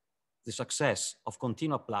 The success of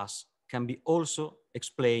Continua Plus can be also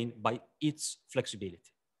explained by its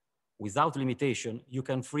flexibility. Without limitation, you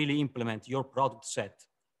can freely implement your product set,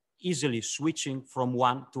 easily switching from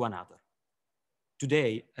one to another.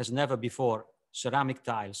 Today, as never before, ceramic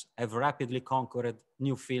tiles have rapidly conquered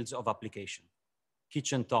new fields of application: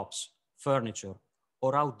 kitchen tops, furniture,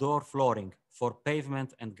 or outdoor flooring for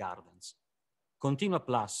pavement and gardens. Continua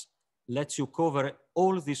Plus lets you cover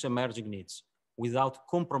all these emerging needs without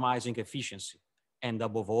compromising efficiency, and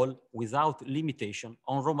above all, without limitation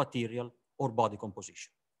on raw material or body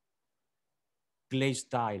composition. Glazed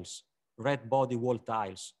tiles, red body wall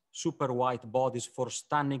tiles, super white bodies for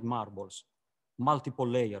stunning marbles, multiple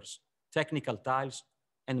layers, technical tiles,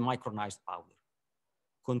 and micronized powder.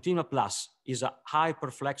 Continua Plus is a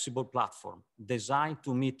hyper-flexible platform designed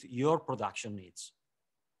to meet your production needs.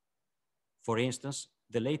 For instance,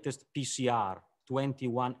 the latest PCR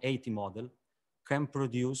 2180 model can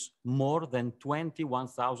produce more than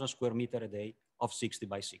 21,000 square meters a day of 60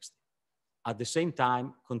 by 60. At the same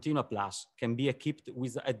time, Continua Plus can be equipped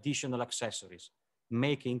with additional accessories,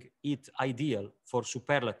 making it ideal for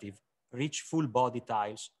superlative, rich full body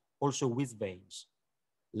tiles, also with veins.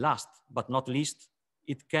 Last but not least,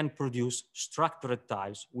 it can produce structured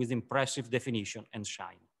tiles with impressive definition and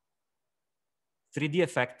shine. 3D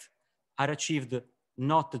effects are achieved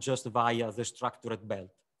not just via the structured belt,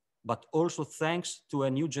 but also thanks to a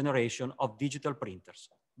new generation of digital printers,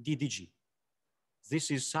 DDG.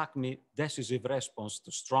 This is SACMI's decisive response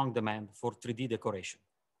to strong demand for 3D decoration,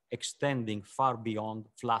 extending far beyond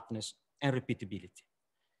flatness and repeatability.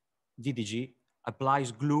 DDG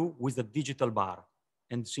applies glue with a digital bar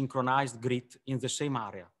and synchronized grit in the same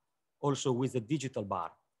area, also with a digital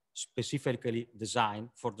bar, specifically designed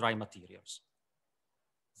for dry materials.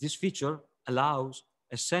 This feature allows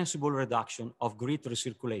a sensible reduction of grit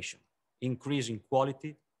recirculation, increasing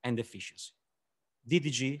quality and efficiency.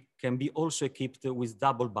 DDG can be also equipped with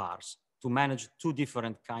double bars to manage two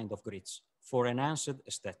different kinds of grits for enhanced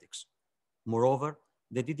aesthetics. Moreover,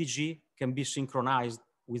 the DDG can be synchronized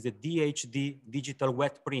with a DHD digital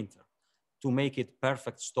wet printer to make it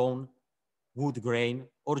perfect stone, wood grain,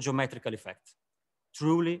 or geometrical effect.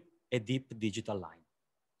 Truly a deep digital line.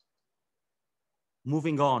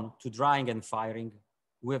 Moving on to drying and firing,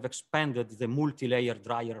 we have expanded the multi-layer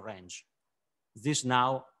dryer range. These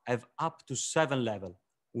now have up to 7 levels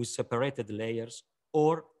with separated layers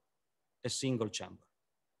or a single chamber.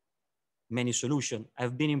 Many solutions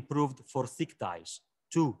have been improved for thick tiles,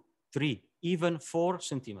 2, 3, even 4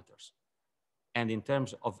 centimeters. And in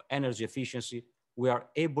terms of energy efficiency, we are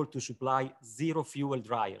able to supply zero fuel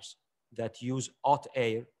dryers that use hot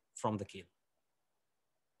air from the kiln.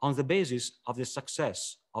 On the basis of the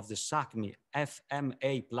success of the SACMI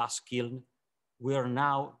FMA Plus kiln, we are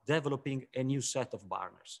now developing a new set of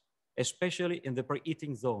burners, especially in the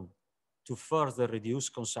preheating zone, to further reduce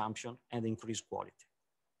consumption and increase quality.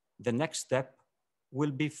 The next step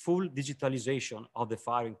will be full digitalization of the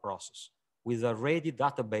firing process with a ready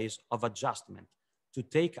database of adjustment to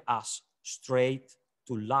take us straight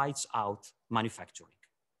to lights out manufacturing.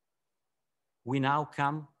 We now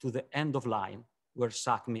come to the end of line where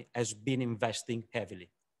SACMI has been investing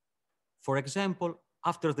heavily. For example,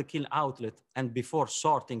 after the kiln outlet and before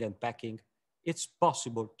sorting and packing, it's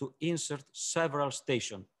possible to insert several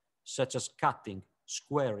stations such as cutting,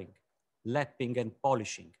 squaring, lapping and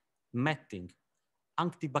polishing, matting,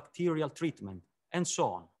 antibacterial treatment, and so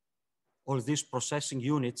on. All these processing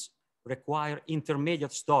units require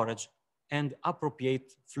intermediate storage and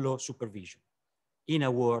appropriate flow supervision. In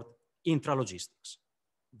a word, intralogistics.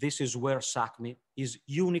 This is where SACMI is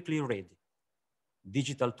uniquely ready.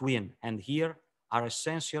 Digital twin and here are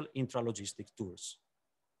essential intralogistic tools.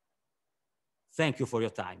 Thank you for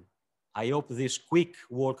your time. I hope this quick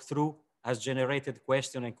walkthrough has generated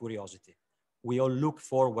question and curiosity. We all look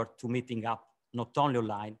forward to meeting up, not only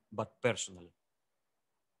online, but personally.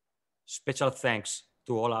 Special thanks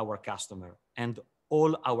to all our customers and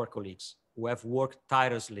all our colleagues who have worked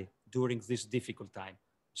tirelessly during this difficult time.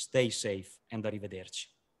 Stay safe and arrivederci.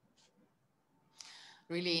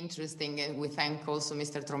 Really interesting. We thank also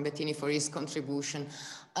Mr. Trombettini for his contribution.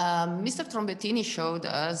 Mr. Trombettini showed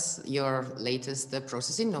us your latest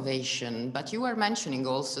process innovation, but you were mentioning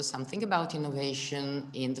also something about innovation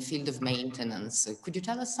in the field of maintenance. Could you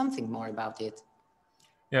tell us something more about it?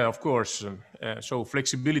 Yeah, of course. So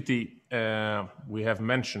flexibility, we have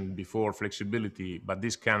mentioned before flexibility, but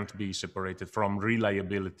this can't be separated from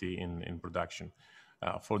reliability in production.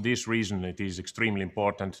 For this reason, it is extremely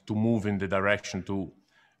important to move in the direction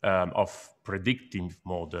of predictive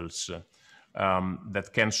models that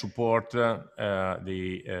can support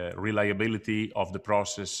the reliability of the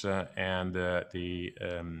process and the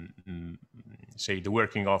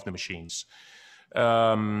working of the machines.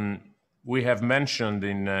 We have mentioned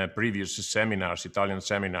in previous seminars, Italian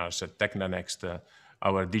seminars at Tecna Next,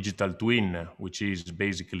 our digital twin, which is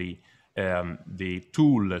basically the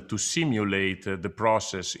tool to simulate the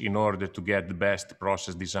process in order to get the best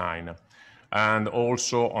process design. And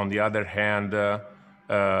also, on the other hand,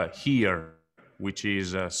 here, which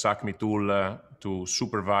is a SACMI tool to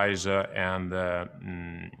supervise and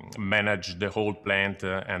manage the whole plant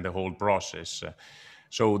and the whole process.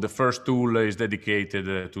 So the first tool is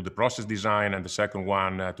dedicated to the process design and the second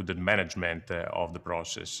one to the management of the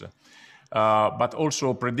process. But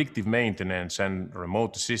also predictive maintenance and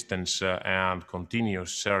remote assistance and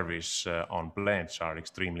continuous service on plants are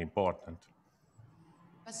extremely important.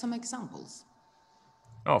 Some examples.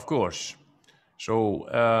 Oh, of course. So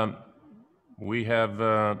we have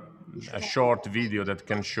a short video that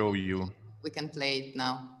can show you. We can play it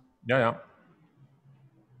now. Yeah.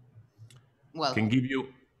 Well, can give you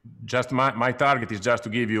just my target is just to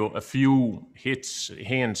give you a few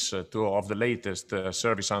hints of the latest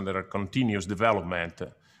service under continuous development,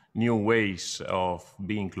 new ways of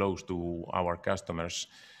being close to our customers.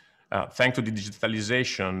 Thanks to the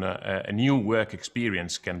digitalization, a new work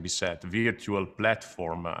experience can be set, virtual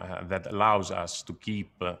platform that allows us to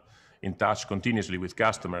keep in touch continuously with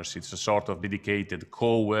customers. It's a sort of dedicated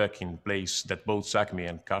co-working place that both SACMI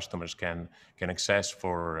and customers can access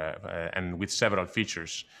for and with several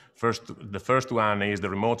features. The first one is the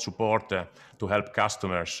remote support to help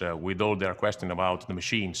customers with all their questions about the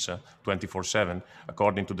machines 24/7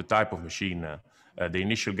 according to the type of machine. The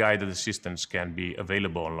initial guided assistance can be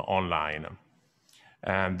available online.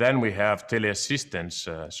 And then we have teleassistance.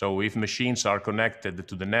 So if machines are connected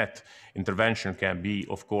to the net, intervention can be,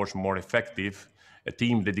 of course, more effective. A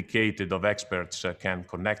team dedicated of experts can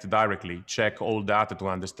connect directly, check all data to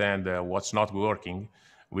understand what's not working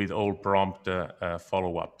with all prompt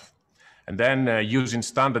follow-up. And then using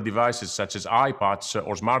standard devices such as iPads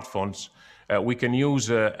or smartphones, we can use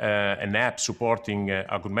an app supporting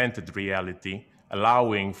augmented reality,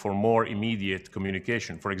 allowing for more immediate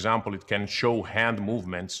communication. For example, it can show hand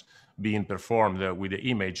movements being performed with the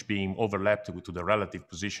image being overlapped to the relative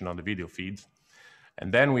position on the video feed.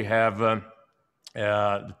 And then we have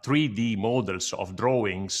the 3D models of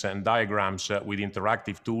drawings and diagrams with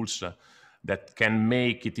interactive tools that can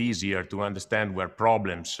make it easier to understand where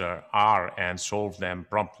problems are and solve them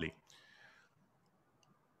promptly.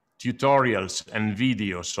 Tutorials and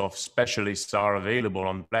videos of specialists are available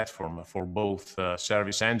on the platform for both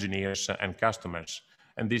service engineers and customers.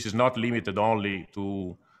 And this is not limited only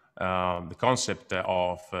to the concept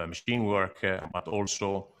of machine work, but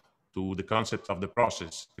also to the concept of the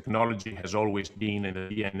process. Technology has always been in the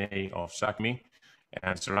DNA of SACME,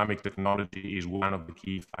 and ceramic technology is one of the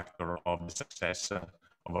key factors of the success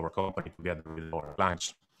of our company together with our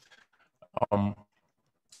clients.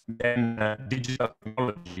 Then digital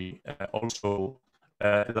technology also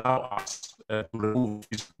allow us to remove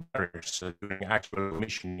physical barriers during actual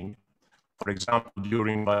commissioning, for example,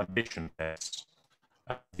 during validation tests.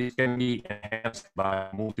 This can be enhanced by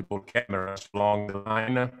multiple cameras along the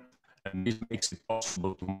line, and this makes it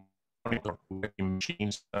possible to monitor working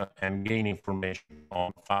machines and gain information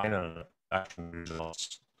on final action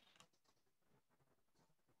results.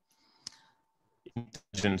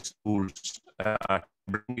 Intelligence tools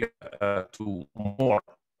bring to more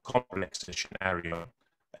complex scenario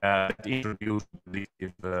that introduce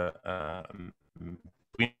predictive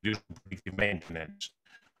maintenance.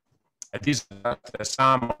 These are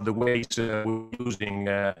some of the ways we're using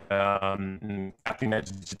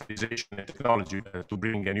cutting-edge digitalization and technology to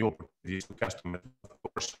bring new opportunities to customers. Of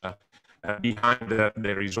course, behind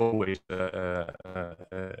there is always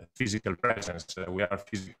physical presence. We are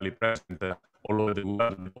physically present all over the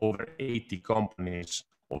world, over 80 companies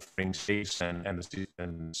offering sales and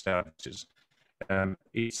assistance services.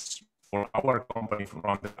 It's for our company, from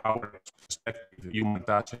our perspective, human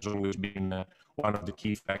touch has always been one of the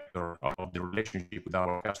key factors of the relationship with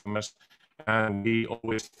our customers. And we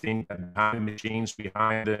always think that behind machines,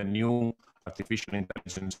 behind the new artificial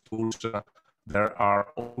intelligence tools, there are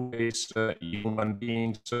always human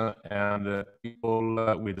beings and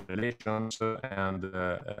people with relations and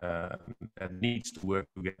that needs to work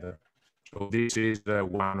together. So this is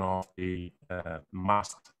one of the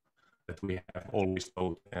must that we have always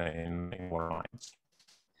thought in our minds.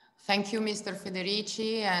 Thank you, Mr.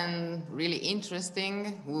 Federici, and really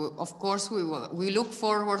interesting. Of course, we look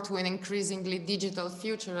forward to an increasingly digital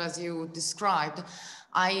future as you described.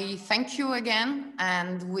 I thank you again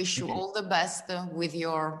and wish you all the best with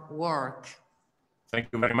your work. Thank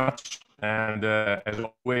you very much. And as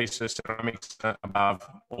always, ceramics above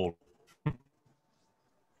all.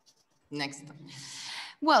 Next.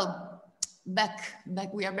 Well,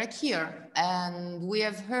 we are back here, and we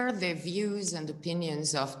have heard the views and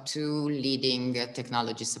opinions of two leading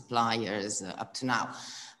technology suppliers up to now.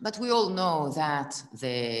 But we all know that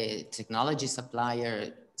the technology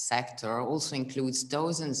supplier sector also includes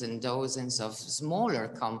dozens and dozens of smaller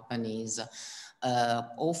companies,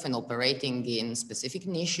 often operating in specific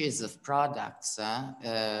niches of products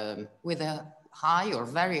with a high or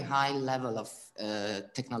very high level of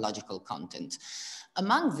technological content.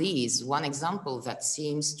 Among these, one example that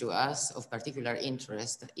seems to us of particular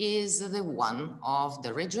interest is the one of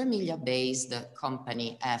the Reggio Emilia-based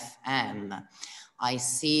company FM. I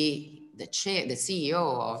see the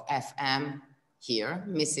CEO of FM here,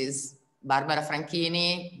 Mrs. Barbara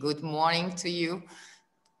Franchini. Good morning to you.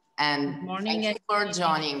 And thank you for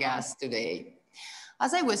joining us today.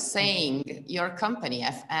 As I was saying, your company,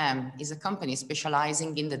 FM, is a company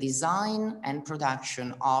specializing in the design and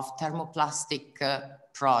production of thermoplastic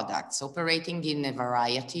products, operating in a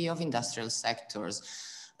variety of industrial sectors,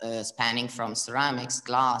 spanning from ceramics,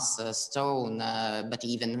 glass, stone, but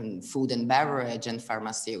even food and beverage and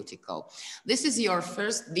pharmaceutical. This is your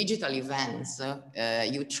first digital event.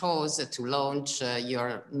 You chose to launch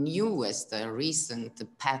your newest recent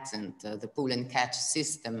patent, the pull and catch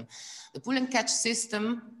system. The pull and catch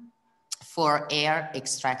system for air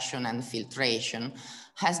extraction and filtration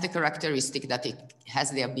has the characteristic that it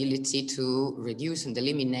has the ability to reduce and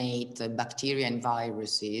eliminate bacteria and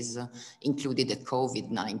viruses, including the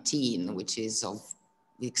COVID-19, which is of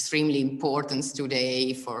extremely importance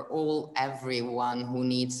today for everyone who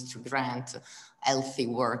needs to grant healthy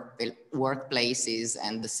workplaces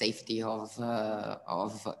and the safety of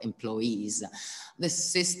employees.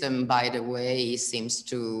 This system, by the way, seems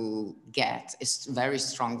to get a very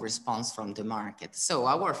strong response from the market. So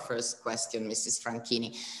our first question, Mrs.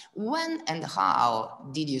 Franchini, when and how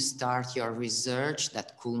did you start your research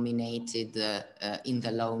that culminated in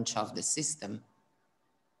the launch of the system?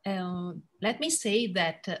 Let me say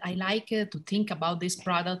that I like to think about this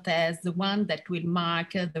product as the one that will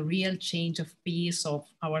mark the real change of pace of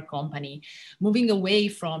our company, moving away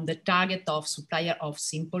from the target of supplier of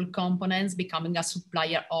simple components, becoming a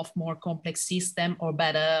supplier of more complex system, or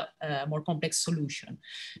better, more complex solution.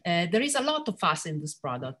 There is a lot of us in this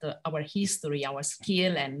product, our history, our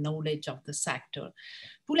skill and knowledge of the sector.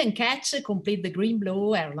 Pull and Catch complete the green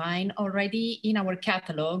blow airline already in our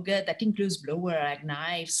catalog that includes blower, egg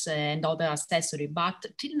knives, and other accessories. But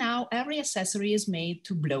till now, every accessory is made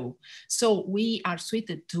to blow. So we are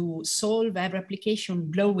suited to solve every application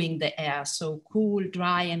blowing the air, so cool,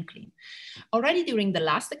 dry, and clean. Already during the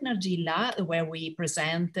last Tecnargilla, where we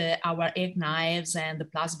present our egg knives and the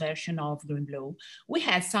plus version of green blow, we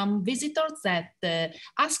had some visitors that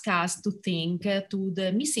asked us to think to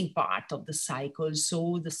the missing part of the cycle,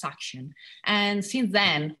 so the suction. And since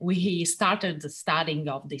then, we started the studying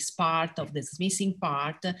of this part, of this missing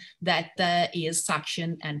part, that is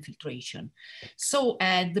suction and filtration. So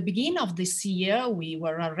at the beginning of this year, we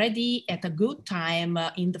were already at a good time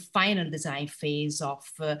in the final design phase of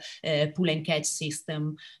Pull and Catch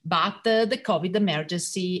system, but the COVID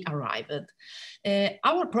emergency arrived.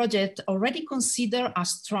 Our project already considered a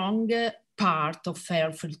strong part of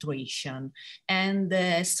air filtration. And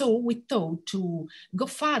so we thought to go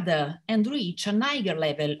further and reach a higher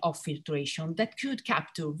level of filtration that could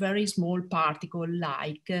capture very small particles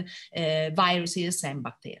like viruses and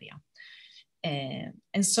bacteria.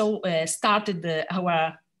 And so started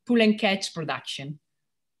our Pull and Catch production.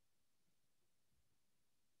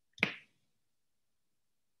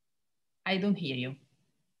 I don't hear you.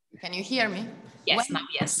 Can you hear me? Yes, now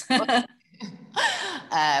yes.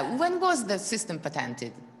 When was the system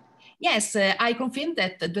patented? Yes, I confirm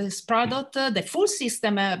that this product, the full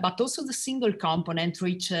system, but also the single component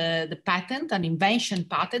reached the patent, an invention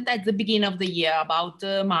patent at the beginning of the year, about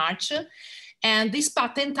March. And this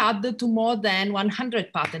patent added to more than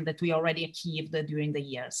 100 patents that we already achieved during the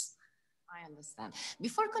years. I understand.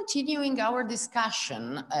 Before continuing our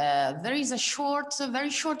discussion, there is a very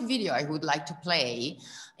short video I would like to play,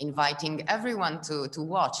 inviting everyone to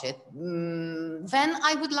watch it. Then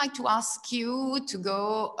I would like to ask you to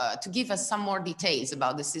go to give us some more details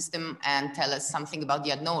about the system and tell us something about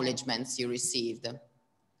the acknowledgements you received.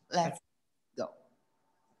 Let's go.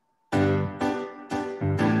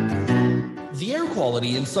 The air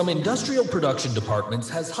quality in some industrial production departments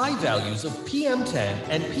has high values of PM10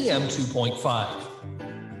 and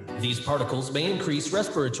PM2.5. These particles may increase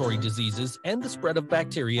respiratory diseases and the spread of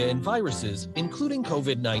bacteria and viruses, including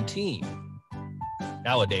COVID-19.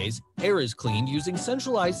 Nowadays, air is cleaned using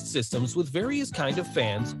centralized systems with various kinds of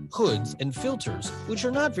fans, hoods, and filters, which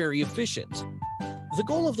are not very efficient. The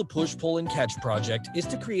goal of the Push, Pull, and Catch project is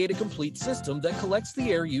to create a complete system that collects the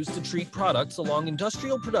air used to treat products along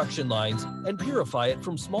industrial production lines and purify it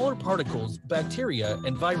from smaller particles, bacteria,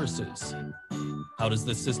 and viruses. How does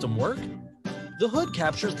this system work? The hood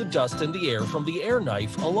captures the dust and the air from the air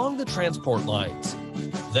knife along the transport lines.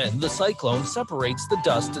 Then the cyclone separates the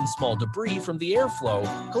dust and small debris from the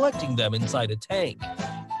airflow, collecting them inside a tank.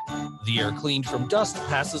 The air cleaned from dust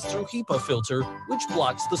passes through HEPA filter, which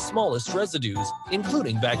blocks the smallest residues,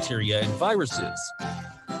 including bacteria and viruses.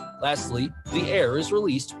 Lastly, the air is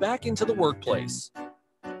released back into the workplace.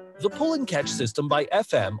 The Pull and Catch system by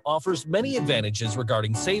FM offers many advantages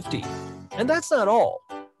regarding safety. And that's not all.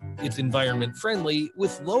 It's environment friendly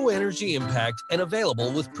with low energy impact and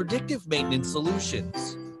available with predictive maintenance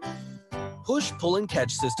solutions. Push, Pull, and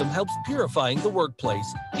Catch system helps purifying the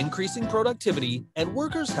workplace, increasing productivity, and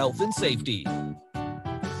workers' health and safety.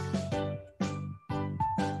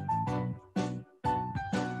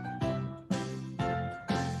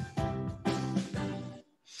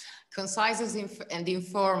 Concise and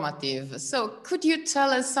informative. So could you tell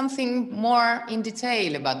us something more in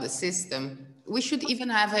detail about the system? We should even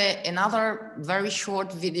have another very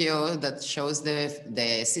short video that shows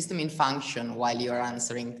the system in function while you're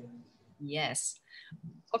answering. Yes.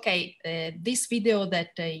 Okay, this video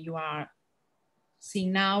that you are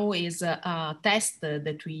seeing now is a test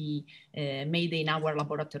that we made in our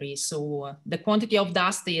laboratory. So the quantity of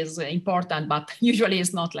dust is important, but usually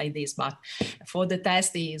it's not like this. But for the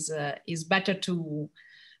test is better to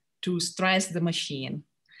stress the machine.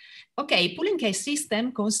 Okay, Pull and Catch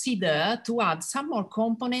system consider to add some more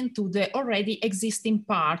component to the already existing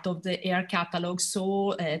part of the air catalog.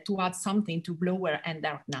 So to add something to blower and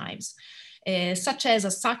air knives. such as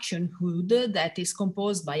a suction hood that is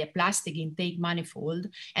composed by a plastic intake manifold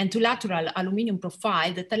and two lateral aluminum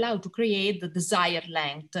profile that allow to create the desired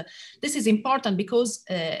length. This is important because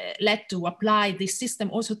led to apply this system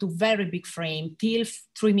also to very big frame till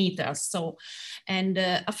 3 meters. So, and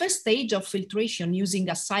a first stage of filtration using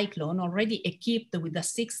a cyclone already equipped with a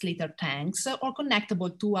 6-liter tanks or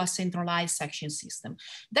connectable to a centralized suction system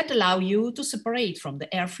that allow you to separate from the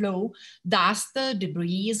airflow dust,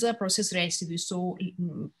 debris, process residue, so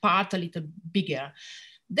part a little bigger.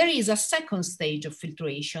 There is a second stage of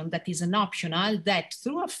filtration that is an optional that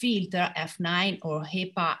through a filter F9 or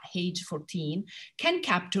HEPA H14 can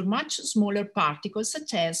capture much smaller particles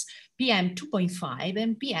such as PM2.5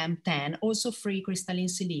 and PM10, also free crystalline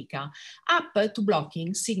silica, up to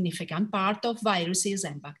blocking significant part of viruses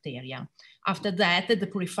and bacteria. After that, the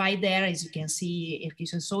purified air, as you can see, if you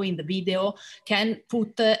saw in the video, can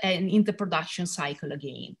put in the production cycle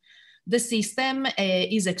again. The system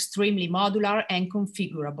is extremely modular and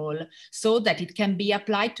configurable so that it can be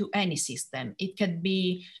applied to any system. It can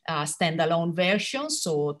be a standalone version,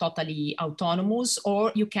 so totally autonomous,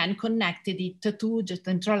 or you can connect it to the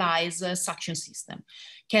centralized suction system.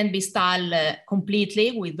 Can be installed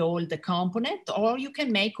completely with all the components, or you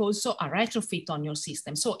can make also a retrofit on your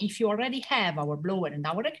system. So if you already have our blower and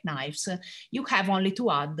our knives, you have only to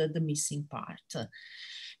add the missing part.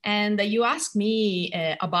 And you asked me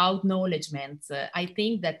about acknowledgement. I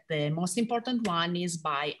think that the most important one is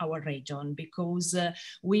by our region, because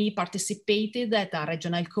we participated at a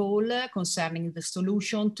regional call concerning the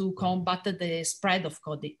solution to combat the spread of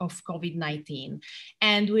COVID-19.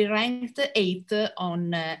 And we ranked 8th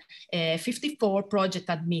on 54 projects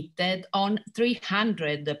admitted on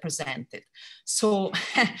 300 presented. So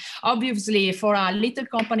obviously for a little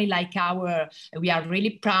company like ours, we are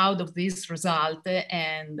really proud of this result,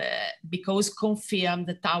 and because confirmed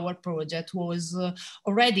that our project was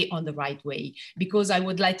already on the right way. Because I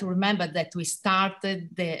would like to remember that we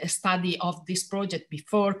started the study of this project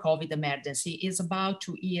before COVID emergency. It's about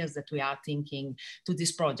 2 years that we are thinking to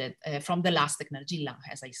this project from the last Tecna,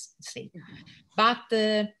 as I say.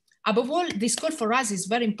 But above all, this call for us is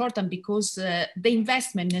very important because the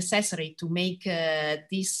investment necessary to make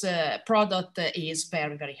this product is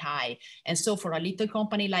very, very high. And so for a little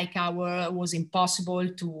company like ours, it was impossible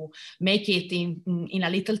to make it in a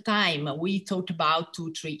little time. We thought about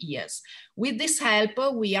 2-3 years. With this help,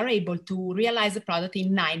 we are able to realize the product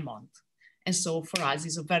in 9 months. And so for us,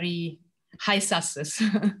 it's a very high success.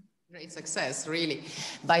 Great success, really.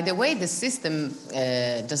 By the way, the system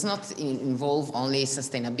does not involve only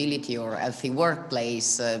sustainability or healthy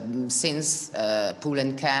workplace, since Pull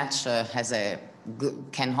and Catch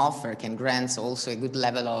can grant also a good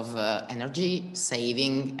level of energy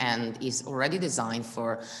saving and is already designed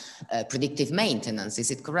for predictive maintenance. Is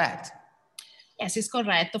it correct? Yes, it's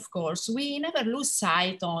correct, of course. We never lose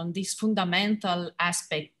sight on this fundamental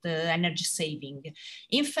aspect, energy saving.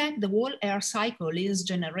 In fact, the whole air cycle is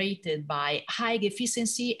generated by high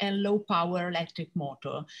efficiency and low power electric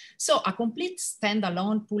motor. So a complete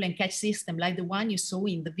standalone pull and catch system like the one you saw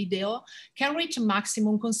in the video can reach a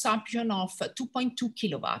maximum consumption of 2.2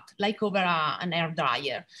 kilowatt, like over an air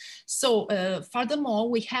dryer. So furthermore,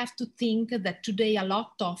 we have to think that today a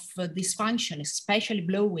lot of this function, especially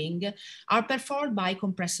blowing, are performed by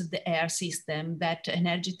compressed air system that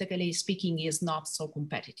energetically speaking is not so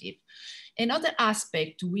competitive. Another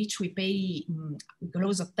aspect to which we pay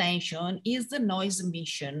close attention is the noise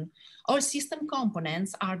emission. All system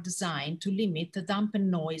components are designed to limit the dampened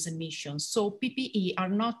noise emissions, so PPE are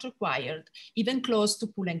not required even close to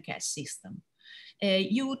pull and catch system.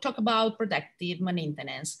 You talk about predictive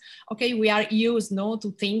maintenance. Okay, we are used now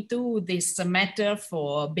to think to this matter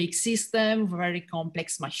for big system, very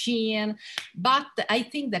complex machine, but I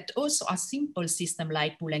think that also a simple system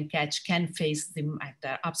like pull and catch can face the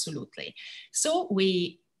matter, absolutely. So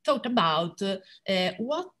we thought about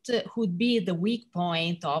what would be the weak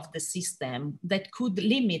point of the system that could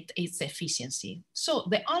limit its efficiency. So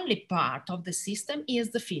the only part of the system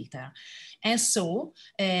is the filter. And so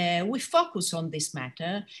we focus on this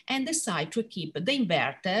matter and decide to keep the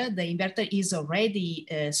inverter. The inverter is already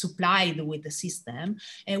supplied with the system.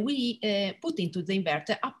 And we put into the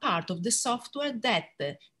inverter a part of the software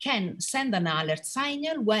that can send an alert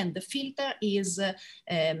signal when the filter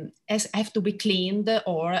have to be cleaned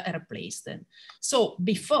or replaced. So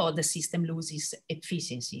before the system loses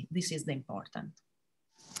efficiency, this is the important.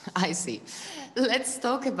 I see. Let's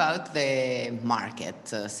talk about the market,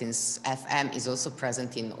 since FM is also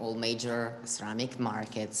present in all major ceramic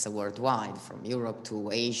markets worldwide, from Europe to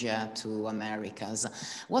Asia to Americas.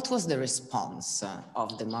 What was the response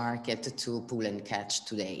of the market to pull and catch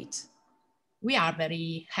to date? we are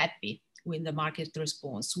very happy with the market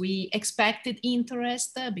response. We expected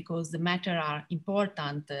interest because the matter are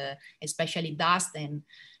important, especially dust and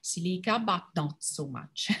silica, but not so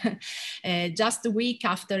much. Just a week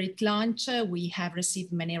after it launched, we have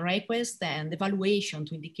received many requests and evaluation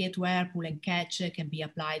to indicate where pull and catch can be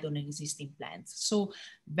applied on existing plants. So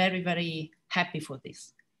very, very happy for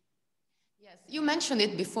this. Yes, you mentioned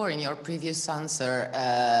it before in your previous answer,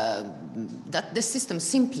 that the system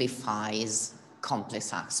simplifies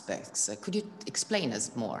complex aspects. Could you explain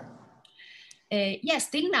us more? Yes,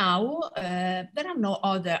 till now, there are no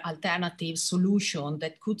other alternative solution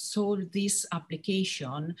that could solve this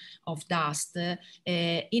application of dust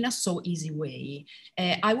in a so easy way.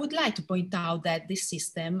 I would like to point out that this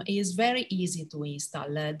system is very easy to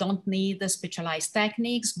install. Don't need specialized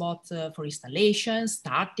techniques, but for installation,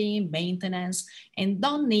 starting, maintenance, and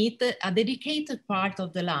don't need a dedicated part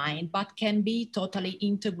of the line, but can be totally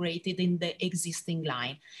integrated in the existing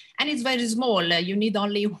line. And it's very small. You need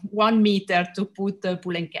only 1 meter to put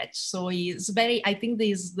pull and catch. So it's very, I think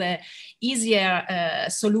this is the easier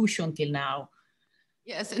solution till now.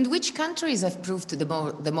 Yes, and which countries have proved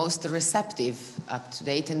the most receptive up to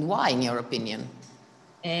date, and why, in your opinion?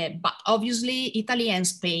 But obviously Italy and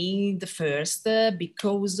Spain the first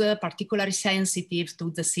because particularly sensitive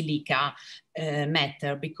to the silica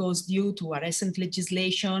matter, because due to a recent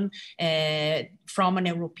legislation from an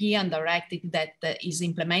European directive that is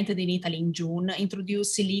implemented in Italy in June,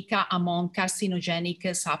 introduced silica among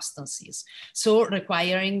carcinogenic substances, so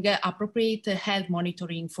requiring appropriate health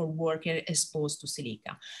monitoring for workers exposed to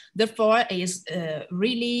silica. Therefore, it is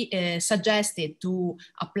really suggested to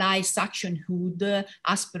apply suction hood,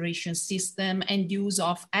 aspiration system, and use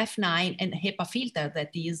of F9 and HEPA filter, that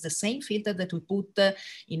is the same filter that we put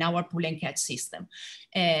in our pull and catch system.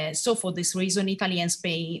 So for this reason, Italy and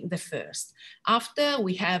Spain the first. After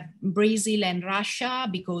we have Brazil and Russia,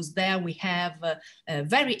 because there we have a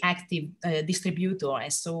very active distributor,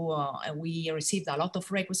 and so we received a lot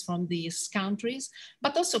of requests from these countries,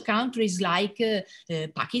 but also countries like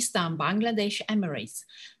Pakistan, Bangladesh, Emirates.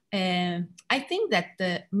 I think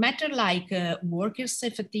that matter like worker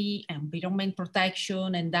safety, environment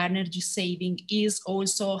protection, and energy saving is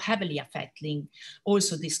also heavily affecting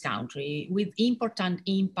also this country, with important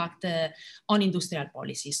impact on industrial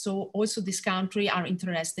policy. So also this country are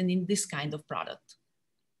interested in this kind of product.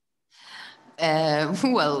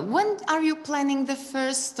 Well, when are you planning the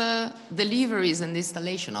first deliveries and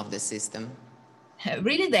installation of the system?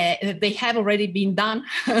 Really, they have already been done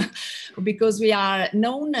because we are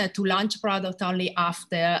known to launch product only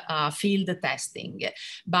after field testing.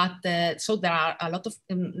 But so there are a lot of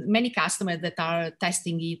many customers that are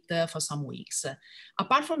testing it for some weeks.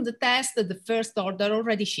 Apart from the test, the first order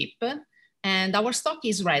already shipped, and our stock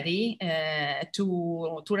is ready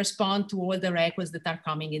to respond to all the requests that are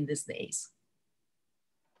coming in these days.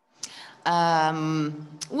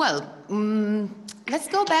 Let's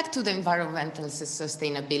go back to the environmental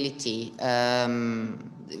sustainability.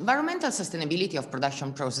 Environmental sustainability of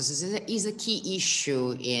production processes is a key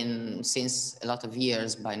issue since a lot of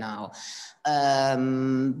years by now.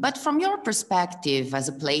 But from your perspective as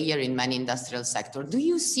a player in many industrial sectors, do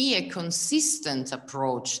you see a consistent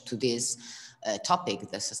approach to this topic,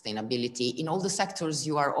 the sustainability, in all the sectors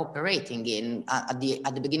you are operating in? At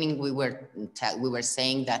the beginning, we were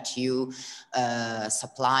saying that you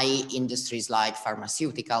supply industries like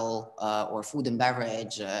pharmaceutical or food and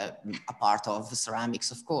beverage, a part of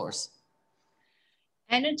ceramics, of course.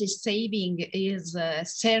 Energy saving is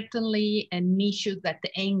certainly an issue that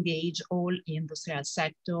engages all industrial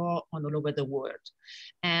sectors all over the world.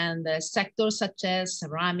 And sectors such as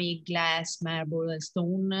ceramic, glass, marble, and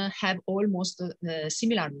stone have almost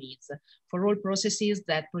similar needs for all processes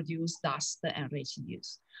that produce dust and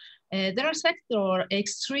residues. There are sectors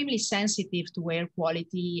extremely sensitive to air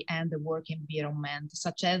quality and the work environment,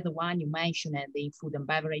 such as the one you mentioned in food and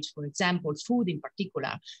beverage, for example, food in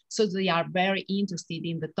particular. So they are very interested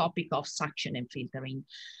in the topic of suction and filtering.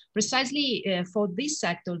 Precisely for this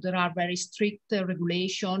sector, there are very strict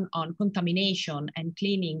regulations on contamination and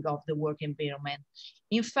cleaning of the work environment.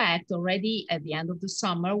 In fact, already at the end of the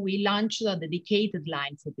summer, we launched a dedicated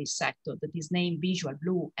line for this sector that is named Visual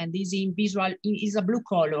Blue, and this is a blue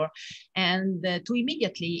color, and to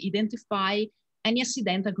immediately identify any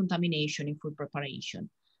accidental contamination in food preparation.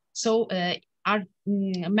 So are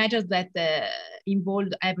matters that involve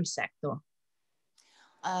every sector.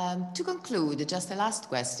 To conclude, just the last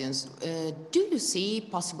questions. Do you see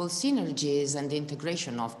possible synergies and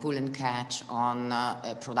integration of pull and catch on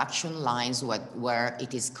production lines where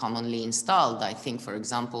it is commonly installed? I think, for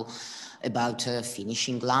example, about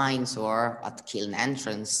finishing lines or at kiln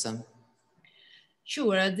entrance.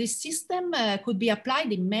 Sure, this system could be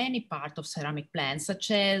applied in many parts of ceramic plants,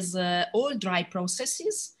 such as all dry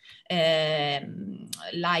processes,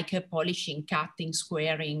 like polishing, cutting,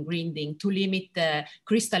 squaring, grinding, to limit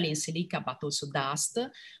crystalline silica, but also dust,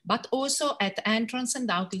 but also at entrance and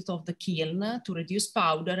outlet of the kiln to reduce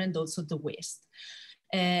powder and also the waste.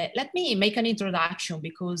 Let me make an introduction,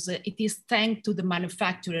 because it is thanks to the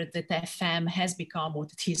manufacturer that FM has become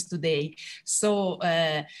what it is today. So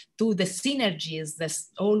to the synergies that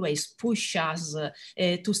always push us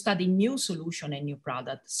to study new solution and new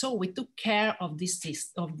product. So we took care of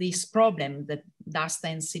this problem, that dust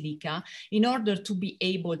and silica, in order to be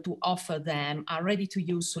able to offer them a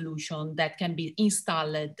ready-to-use solution that can be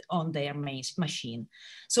installed on their machine.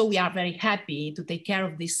 So we are very happy to take care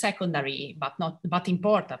of this secondary, but not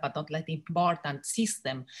less important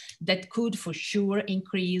system that could for sure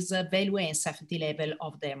increase value and safety level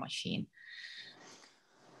of their machine.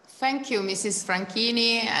 Thank you, Mrs.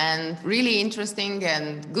 Franchini, and really interesting,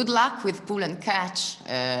 and good luck with pull and catch.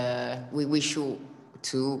 We wish you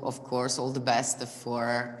too, of course, all the best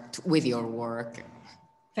with your work.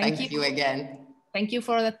 Thank you again. Thank you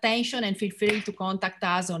for the attention, and feel free to contact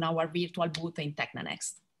us on our virtual booth in Tecna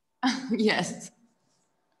Next. Yes.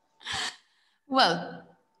 Well,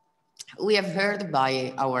 we have heard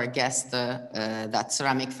by our guest that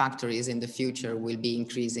ceramic factories in the future will be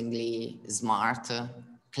increasingly smart,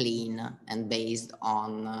 clean, and based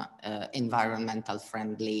on environmental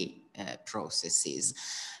friendly processes.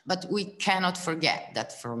 But we cannot forget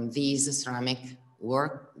that from these ceramic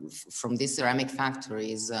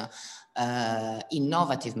factories,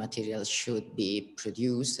 innovative materials should be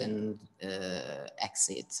produced and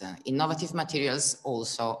exit. Innovative materials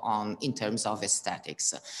also in terms of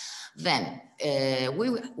aesthetics. Then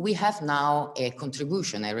we have now a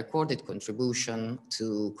recorded contribution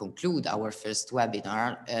to conclude our first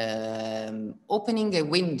webinar, opening a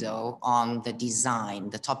window on the design,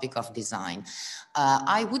 the topic of design.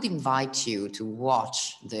 I would invite you to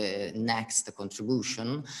watch the next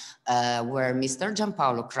contribution where Mr.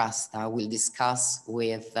 Gianpaolo Crasta will discuss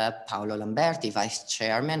with Paolo Lamberti, Vice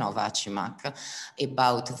Chairman of ACIMAC,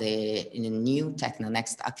 about the new Tecna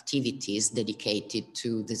Next activities dedicated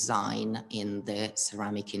to design in the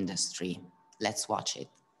ceramic industry. Let's watch it.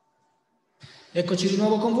 Eccoci di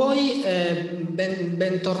nuovo con voi,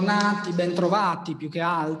 bentornati, bentrovati più che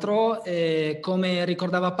altro. Come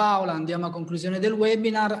ricordava Paola, andiamo a conclusione del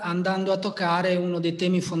webinar andando a toccare uno dei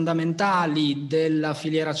temi fondamentali della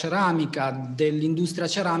filiera ceramica, dell'industria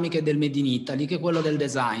ceramica e del Made in Italy, che è quello del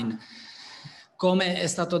design. Come è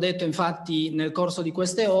stato detto infatti nel corso di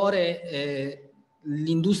queste ore,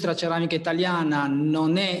 l'industria ceramica italiana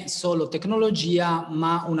non è solo tecnologia,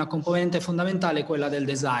 ma una componente fondamentale è quella del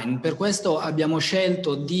design. Per questo abbiamo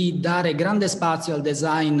scelto di dare grande spazio al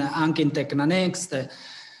design anche in Tecna Next,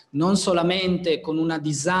 non solamente con una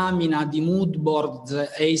disamina di mood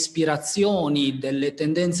board e ispirazioni delle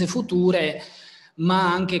tendenze future,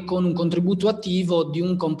 ma anche con un contributo attivo di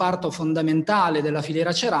un comparto fondamentale della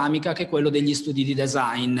filiera ceramica, che è quello degli studi di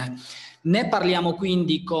design. Ne parliamo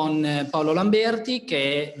quindi con Paolo Lamberti,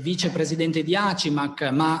 che è vicepresidente di ACIMAC,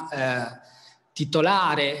 ma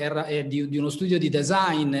titolare di uno studio di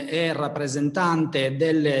design e rappresentante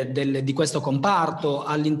di questo comparto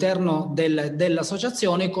all'interno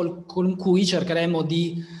dell'associazione, con cui cercheremo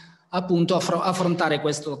di appunto affrontare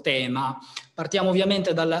questo tema. Partiamo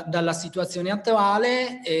ovviamente dalla situazione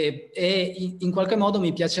attuale e in qualche modo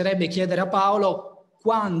mi piacerebbe chiedere a Paolo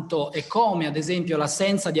quanto e come, ad esempio,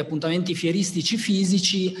 l'assenza di appuntamenti fieristici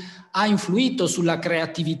fisici ha influito sulla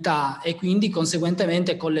creatività e quindi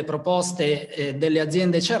conseguentemente con le proposte delle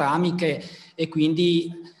aziende ceramiche e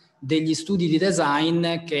quindi degli studi di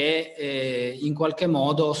design che in qualche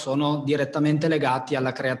modo sono direttamente legati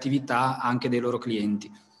alla creatività anche dei loro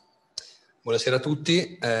clienti. Buonasera a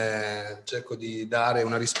tutti, cerco di dare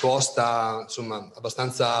una risposta insomma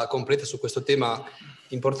abbastanza completa su questo tema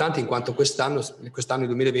importante, in quanto quest'anno, il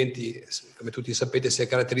 2020, come tutti sapete, si è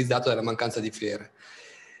caratterizzato dalla mancanza di fiere.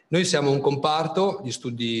 Noi siamo un comparto di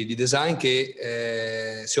studi di design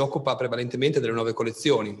che si occupa prevalentemente delle nuove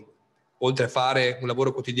collezioni, oltre a fare un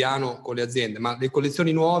lavoro quotidiano con le aziende, ma le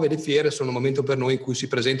collezioni nuove, le fiere, sono un momento per noi in cui si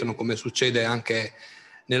presentano, come succede anche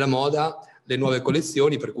nella moda, le nuove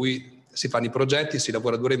collezioni, per cui si fanno i progetti, si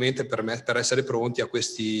lavora duramente per essere pronti a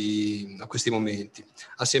questi momenti,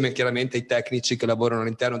 assieme chiaramente ai tecnici che lavorano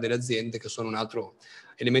all'interno delle aziende, che sono un altro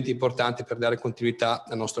elemento importante per dare continuità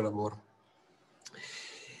al nostro lavoro.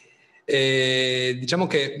 Diciamo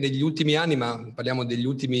che negli ultimi anni, ma parliamo degli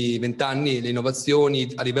ultimi 20 anni, le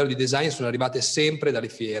innovazioni a livello di design sono arrivate sempre dalle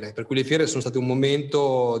fiere, per cui le fiere sono state un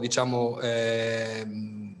momento, diciamo,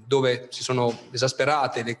 dove si sono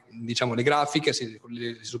esasperate le grafiche,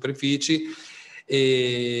 le superfici,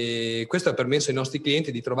 e questo ha permesso ai nostri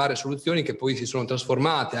clienti di trovare soluzioni che poi si sono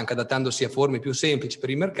trasformate, anche adattandosi a forme più semplici per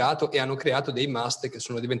il mercato, e hanno creato dei must che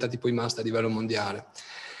sono diventati poi must a livello mondiale.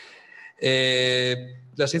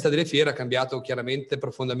 L'assenza delle fiere ha cambiato chiaramente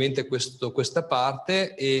profondamente questa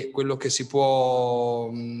parte, e quello che si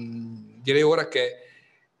può dire ora è che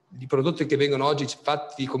i prodotti che vengono oggi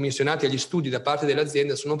fatti, commissionati agli studi da parte delle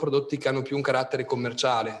aziende, sono prodotti che hanno più un carattere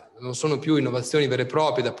commerciale, non sono più innovazioni vere e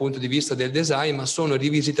proprie dal punto di vista del design, ma sono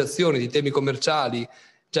rivisitazioni di temi commerciali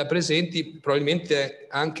già presenti, probabilmente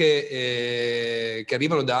anche che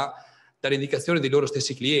arrivano dalle indicazioni dei loro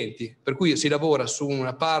stessi clienti, per cui si lavora su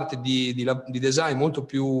una parte di design molto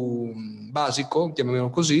più basico, chiamiamolo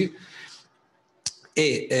così,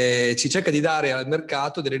 e ci cerca di dare al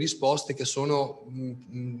mercato delle risposte che sono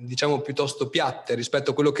diciamo piuttosto piatte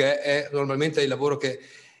rispetto a quello che è normalmente il lavoro che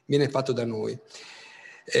viene fatto da noi.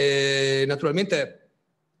 Naturalmente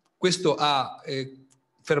questo ha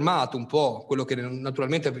fermato un po' quello che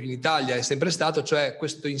naturalmente in Italia è sempre stato, cioè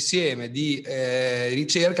questo insieme di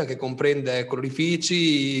ricerca che comprende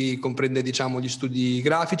colorifici, comprende diciamo gli studi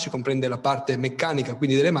grafici, comprende la parte meccanica,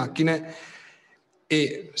 quindi delle macchine,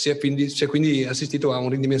 e si è quindi assistito a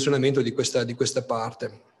un ridimensionamento di questa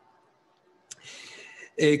parte.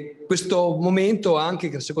 E questo momento ha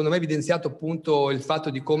anche, secondo me, evidenziato appunto il fatto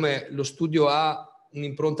di come lo studio ha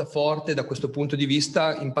un'impronta forte da questo punto di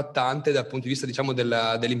vista, impattante dal punto di vista diciamo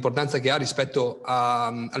dell'importanza che ha rispetto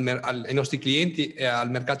ai nostri clienti e al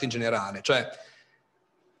mercato in generale. Cioè,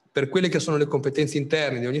 per quelle che sono le competenze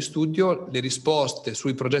interne di ogni studio, le risposte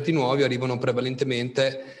sui progetti nuovi arrivano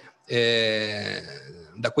prevalentemente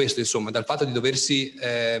da questo, insomma, dal fatto di doversi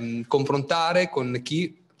confrontare con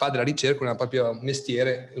chi fa della ricerca un proprio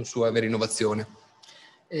mestiere e una sua vera innovazione.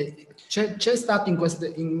 C'è stato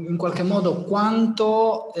in qualche modo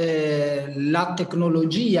quanto la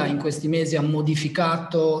tecnologia in questi mesi ha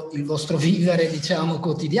modificato il vostro vivere, diciamo,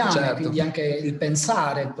 quotidiano, certo. Quindi anche il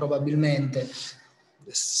pensare probabilmente.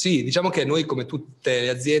 Sì, diciamo che noi, come tutte le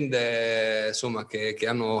aziende insomma, che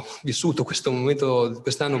hanno vissuto questo momento,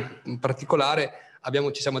 quest'anno in particolare,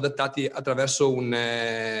 ci siamo adattati attraverso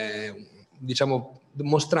diciamo,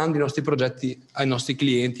 mostrando i nostri progetti ai nostri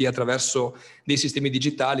clienti attraverso dei sistemi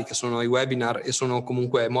digitali che sono i webinar e sono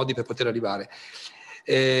comunque modi per poter arrivare.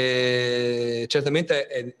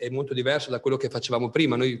 Certamente è molto diverso da quello che facevamo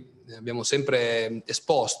prima. Noi abbiamo sempre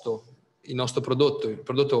esposto il nostro prodotto, il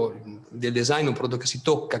prodotto del design, un prodotto che si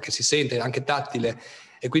tocca, che si sente, anche tattile,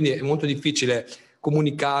 e quindi è molto difficile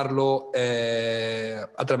comunicarlo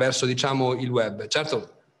attraverso diciamo il web.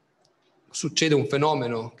 Certo, succede un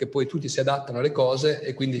fenomeno che poi tutti si adattano alle cose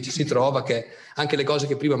e quindi ci si trova che anche le cose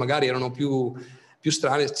che prima magari erano più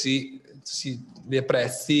strane le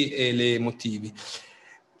apprezzi e le motivi.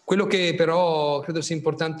 Quello che però credo sia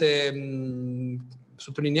importante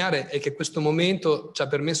sottolineare è che questo momento ci ha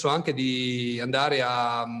permesso anche di andare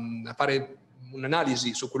a fare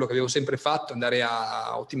un'analisi su quello che avevo sempre fatto, andare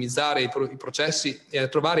a ottimizzare i processi e a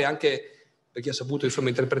trovare anche, per chi ha saputo insomma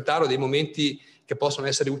interpretarlo, dei momenti che possono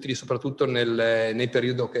essere utili soprattutto nel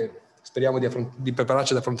periodo che speriamo di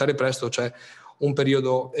prepararci ad affrontare presto, cioè un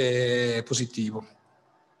periodo positivo.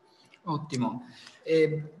 Ottimo.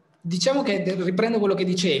 Diciamo che riprendo quello che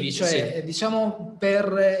dicevi, cioè sì. Diciamo per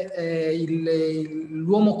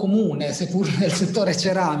l'uomo comune, seppur nel settore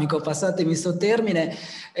ceramico, passatemi sto termine,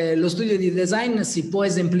 lo studio di design si può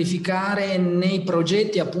esemplificare nei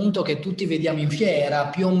progetti appunto che tutti vediamo in fiera,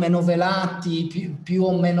 più o meno velati, più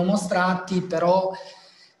o meno mostrati, però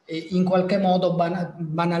in qualche modo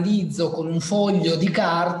banalizzo con un foglio di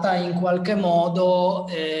carta, in qualche modo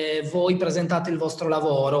voi presentate il vostro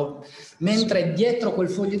lavoro, mentre dietro quel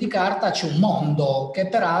foglio di carta c'è un mondo che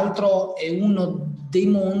peraltro è uno dei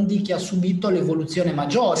mondi che ha subito l'evoluzione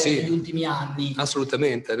maggiore negli ultimi anni.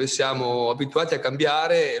 Assolutamente, noi siamo abituati a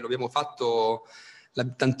cambiare e lo abbiamo fatto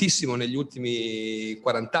tantissimo negli ultimi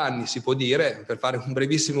 40 anni, si può dire, per fare un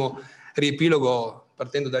brevissimo riepilogo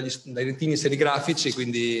partendo dai retini serigrafici,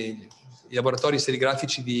 quindi i laboratori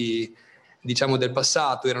serigrafici diciamo del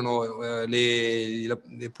passato erano i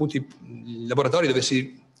laboratori dove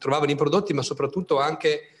si trovavano i prodotti, ma soprattutto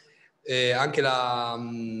anche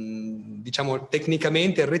diciamo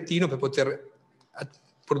tecnicamente il retino per poter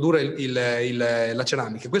produrre la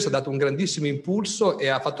ceramica. Questo ha dato un grandissimo impulso e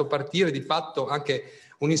ha fatto partire di fatto anche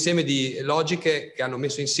un insieme di logiche che hanno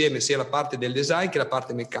messo insieme sia la parte del design che la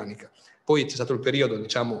parte meccanica. Poi c'è stato il periodo,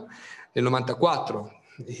 diciamo, nel 94,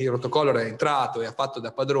 il rotocolor è entrato e ha fatto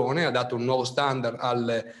da padrone, ha dato un nuovo standard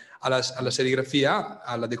alla serigrafia,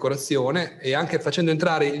 alla decorazione e anche facendo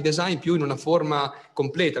entrare il design più in una forma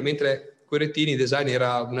completa, mentre con i rettini il design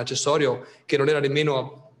era un accessorio che non era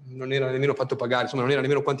nemmeno fatto pagare, insomma non era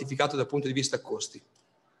nemmeno quantificato dal punto di vista costi.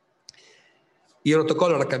 Il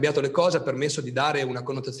rotocolor ha cambiato le cose, ha permesso di dare una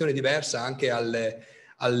connotazione diversa anche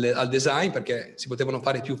al design, perché si potevano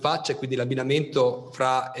fare più facce, quindi l'abbinamento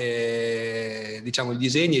fra diciamo, i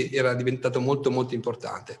disegni era diventato molto molto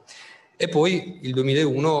importante. E poi il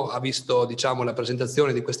 2001 ha visto, diciamo, la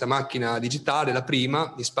presentazione di questa macchina digitale, la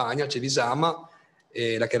prima in Spagna, Cevisama,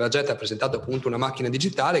 la Kerrajet ha presentato appunto una macchina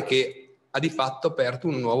digitale che ha di fatto aperto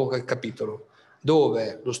un nuovo capitolo,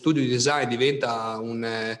 dove lo studio di design diventa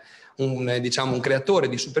diciamo, un creatore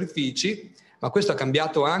di superfici, ma questo ha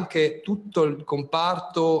cambiato anche tutto il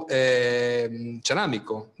comparto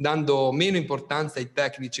ceramico, dando meno importanza ai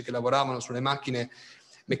tecnici che lavoravano sulle macchine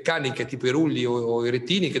meccaniche tipo i rulli o i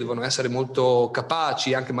rettini, che devono essere molto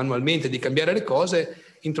capaci anche manualmente di cambiare le cose,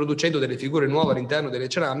 introducendo delle figure nuove all'interno delle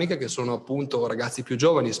ceramiche, che sono appunto ragazzi più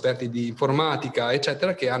giovani, esperti di informatica,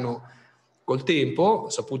 eccetera, che hanno col tempo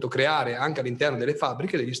saputo creare anche all'interno delle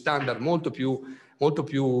fabbriche degli standard molto più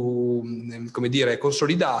come dire,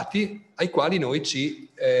 consolidati, ai quali noi ci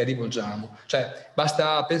rivolgiamo. Cioè,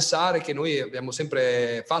 basta pensare che noi abbiamo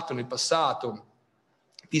sempre fatto nel passato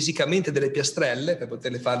fisicamente delle piastrelle per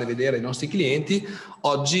poterle farle vedere ai nostri clienti.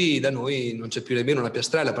 Oggi da noi non c'è più nemmeno una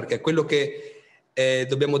piastrella, perché quello che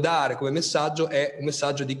dobbiamo dare come messaggio è un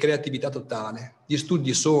messaggio di creatività totale. Gli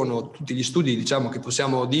studi sono, tutti gli studi, diciamo, che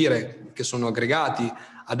possiamo dire che sono aggregati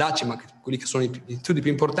ad ACIMA, quelli che sono gli studi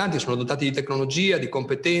più importanti, sono dotati di tecnologia, di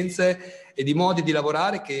competenze e di modi di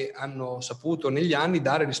lavorare che hanno saputo negli anni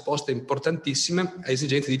dare risposte importantissime a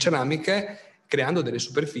esigenze di ceramiche, creando delle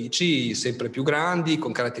superfici sempre più grandi,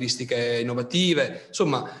 con caratteristiche innovative.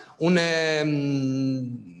 Insomma,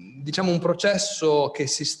 diciamo un processo che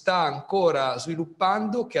si sta ancora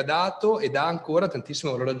sviluppando, che ha dato e dà ancora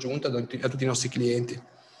tantissimo valore aggiunto a tutti i nostri clienti.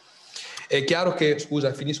 È chiaro che,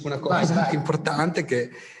 scusa, finisco una cosa importante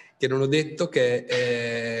che non ho detto,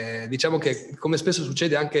 che diciamo che, come spesso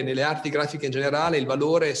succede anche nelle arti grafiche in generale, il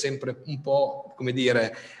valore è sempre un po', come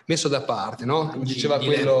dire, messo da parte, no? Come diceva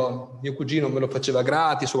quello, mio cugino me lo faceva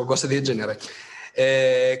gratis o qualcosa del genere.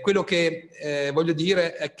 Quello che voglio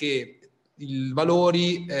dire è che i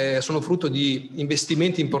valori sono frutto di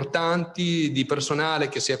investimenti importanti, di personale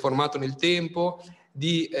che si è formato nel tempo,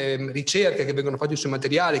 di ricerche che vengono fatte sui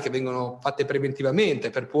materiali, che vengono fatte preventivamente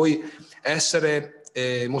per poi essere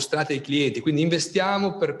mostrate ai clienti. Quindi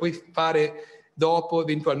investiamo per poi fare dopo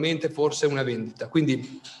eventualmente forse una vendita.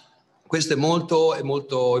 Quindi questo è molto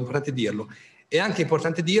importante dirlo. È anche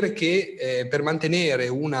importante dire che per mantenere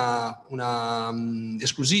una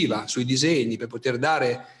esclusiva sui disegni, per poter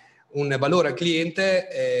dare un valore al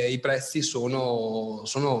cliente, i prezzi sono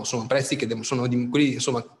prezzi che sono quelli,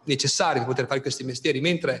 insomma, necessari per poter fare questi mestieri,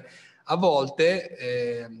 mentre a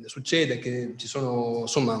volte succede che ci sono,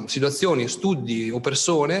 insomma, situazioni, studi o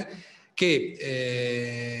persone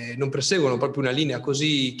che non perseguono proprio una linea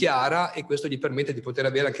così chiara, e questo gli permette di poter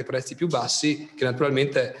avere anche prezzi più bassi, che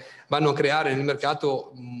naturalmente vanno a creare nel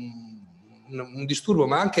mercato un disturbo,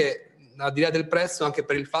 ma anche, al di là del prezzo, anche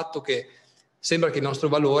per il fatto che sembra che il nostro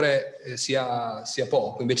valore sia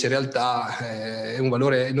poco, invece in realtà è un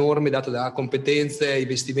valore enorme dato da competenze,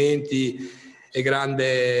 investimenti e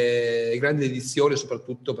grande dedizione,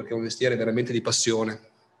 soprattutto perché è un mestiere veramente di passione.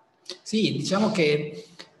 Sì, diciamo che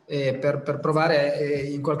per provare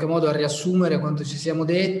in qualche modo a riassumere quanto ci siamo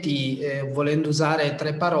detti, volendo usare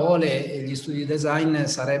 3 parole, gli studi di design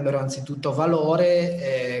sarebbero anzitutto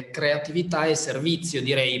valore, creatività e servizio,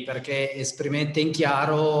 direi, perché esprimete in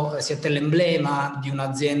chiaro, siete l'emblema di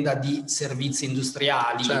un'azienda di servizi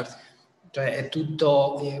industriali. Certo. Cioè è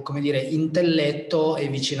tutto, come dire, intelletto e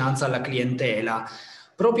vicinanza alla clientela.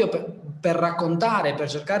 Proprio per raccontare, per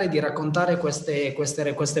cercare di raccontare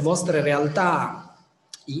queste vostre realtà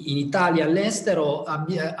in Italia e all'estero,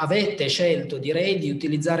 avete scelto, direi, di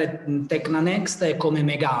utilizzare Tecna Next come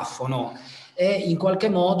megafono, e in qualche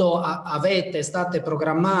modo state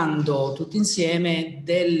programmando tutti insieme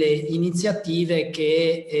delle iniziative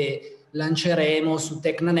che lanceremo su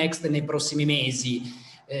Tecna Next nei prossimi mesi.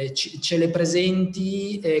 Ce le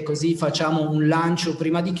presenti, così facciamo un lancio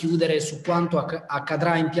prima di chiudere su quanto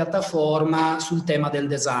accadrà in piattaforma sul tema del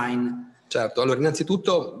design. Certo, allora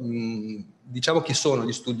innanzitutto diciamo chi sono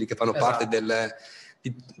gli studi che fanno parte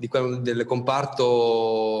del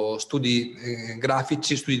comparto studi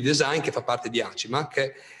grafici, studi di design, che fa parte di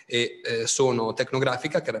ACIMAC, e sono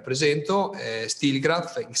Tecnografica, che rappresento,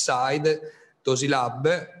 Stilgraph, Inside,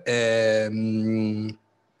 Tosilab,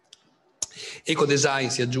 Ecodesign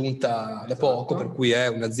si è aggiunta da poco, per cui è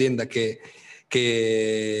un'azienda che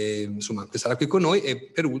insomma, che sarà qui con noi,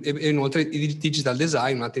 e inoltre il Digital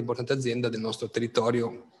Design, un'altra importante azienda del nostro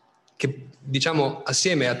territorio, che diciamo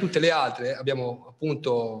assieme a tutte le altre abbiamo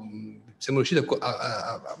appunto, siamo riusciti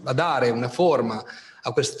a dare una forma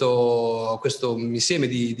a questo insieme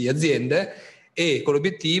di aziende, e con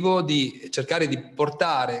l'obiettivo di cercare di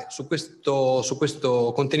portare su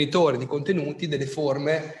questo contenitore di contenuti delle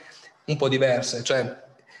forme un po' diverse, cioè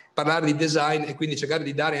parlare di design e quindi cercare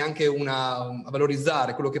di dare anche a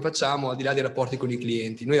valorizzare quello che facciamo al di là dei rapporti con i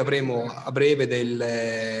clienti. Noi avremo a breve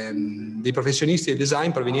dei professionisti del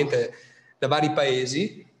design provenienti da vari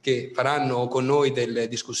paesi che faranno con noi delle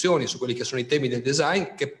discussioni su quelli che sono i temi del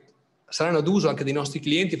design, che saranno ad uso anche dei nostri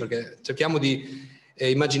clienti, perché cerchiamo di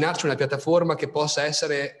immaginarci una piattaforma che possa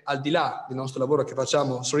essere al di là del nostro lavoro che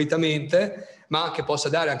facciamo solitamente, ma che possa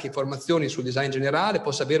dare anche informazioni sul design generale,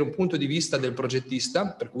 possa avere un punto di vista del progettista,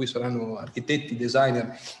 per cui saranno architetti,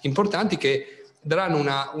 designer importanti che daranno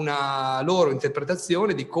una loro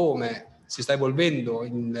interpretazione di come si sta evolvendo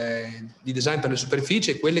il design per le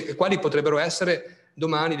superfici e quali potrebbero essere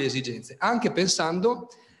domani le esigenze, anche pensando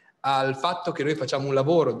al fatto che noi facciamo un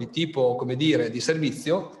lavoro di tipo, come dire, di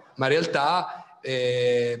servizio, ma in realtà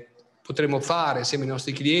potremo fare insieme ai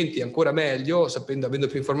nostri clienti ancora meglio, avendo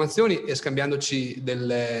più informazioni e scambiandoci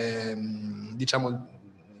delle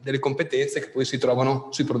competenze che poi si trovano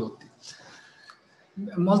sui prodotti.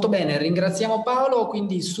 Molto bene, ringraziamo Paolo.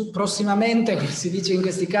 Quindi prossimamente, come si dice in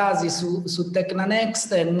questi casi, su Tecna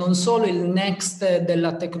Next, non solo il next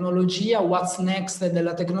della tecnologia, what's next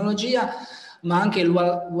della tecnologia, ma anche il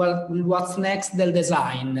what's next del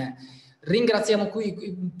design. Ringraziamo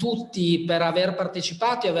qui tutti per aver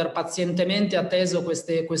partecipato e aver pazientemente atteso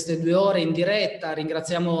queste 2 ore in diretta.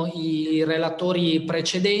 Ringraziamo i relatori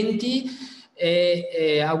precedenti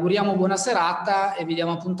e auguriamo buona serata e vi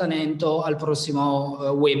diamo appuntamento al prossimo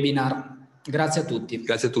webinar. Grazie a tutti.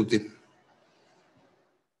 Grazie a tutti.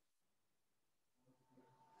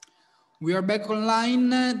 We are back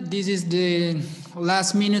online. This is the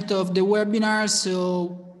last minute of the webinar.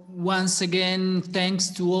 So once again,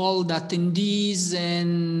 thanks to all the attendees,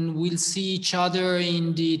 and we'll see each other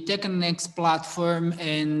in the Tecna Next platform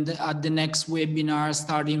and at the next webinar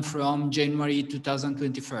starting from January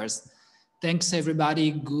 2021. Thanks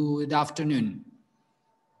everybody. Good afternoon.